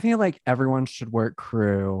 which I feel like everyone should work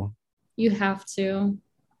crew. You have to.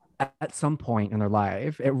 At some point in their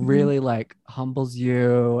life. It really like humbles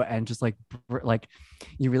you and just like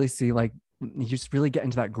you really see like you just really get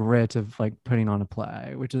into that grit of like putting on a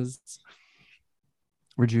play, which is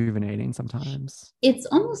rejuvenating sometimes. It's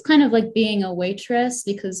almost kind of like being a waitress,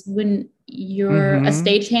 because when you're a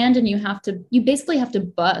stagehand and you basically have to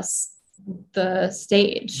bus the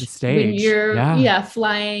stage when you're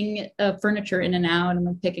flying furniture in and out and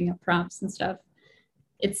like picking up props and stuff.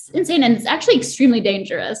 It's insane, and it's actually extremely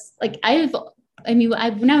dangerous. Like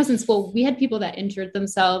when I was in school, we had people that injured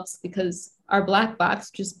themselves because our black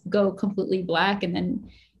box just go completely black, and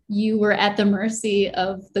then you were at the mercy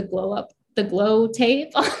of the glow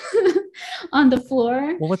tape on the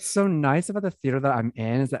floor. Well, what's so nice about the theater that I'm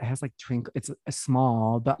in is that it has like it's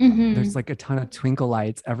small, but there's like a ton of twinkle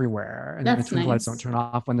lights everywhere, and the twinkle lights don't turn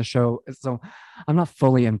off when the show. So I'm not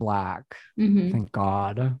fully in black. Thank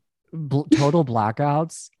God. Total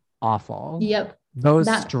blackouts, awful. Yep. Those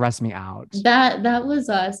stress me out. That was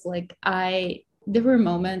us. Like there were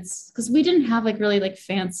moments, because we didn't have like really like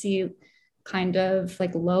fancy kind of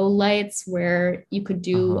like low lights where you could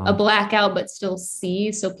do a blackout but still see,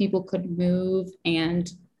 so people could move and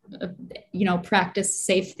practice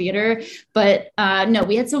safe theater. But no,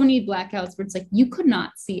 we had so many blackouts where it's like you could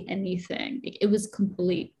not see anything. It was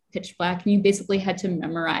complete pitch black, and you basically had to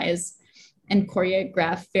memorize and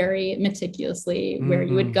choreograph very meticulously where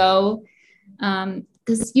you would go,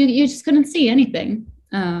 because you just couldn't see anything.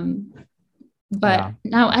 But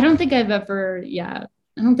now I don't think I ever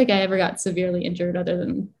got severely injured, other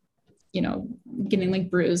than getting like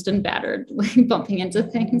bruised and battered, like bumping into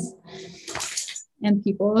things and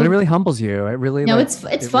people. But it really humbles you. It really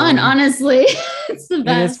it's fun, really, honestly. It's the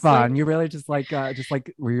best. It is fun. You really just like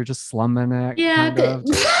where you're just slumming it. Yeah. Kind of.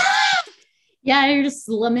 Yeah, you're just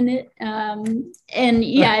slumming it.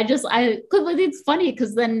 It's funny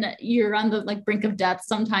because then you're on the like brink of death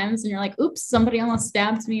sometimes, and you're like, oops, somebody almost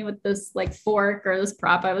stabbed me with this like fork or this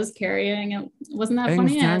prop I was carrying. It wasn't that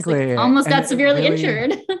funny. Exactly. Almost got severely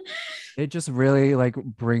injured. It just really like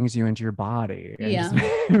brings you into your body.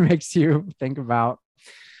 And makes you think about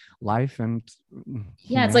life and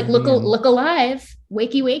it's like look alive,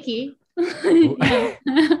 wakey.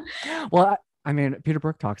 Well, I mean, Peter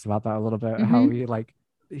Brook talks about that a little bit, how he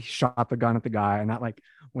shot the gun at the guy, and that like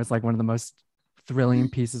was like one of the most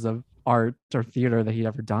thrilling pieces of art or theater that he'd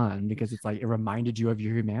ever done, because it's like it reminded you of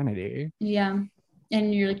your humanity. Yeah,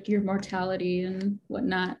 and your mortality and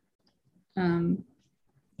whatnot.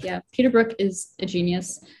 Peter Brook is a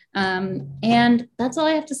genius, and that's all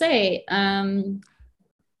I have to say. And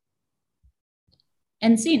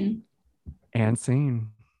scene.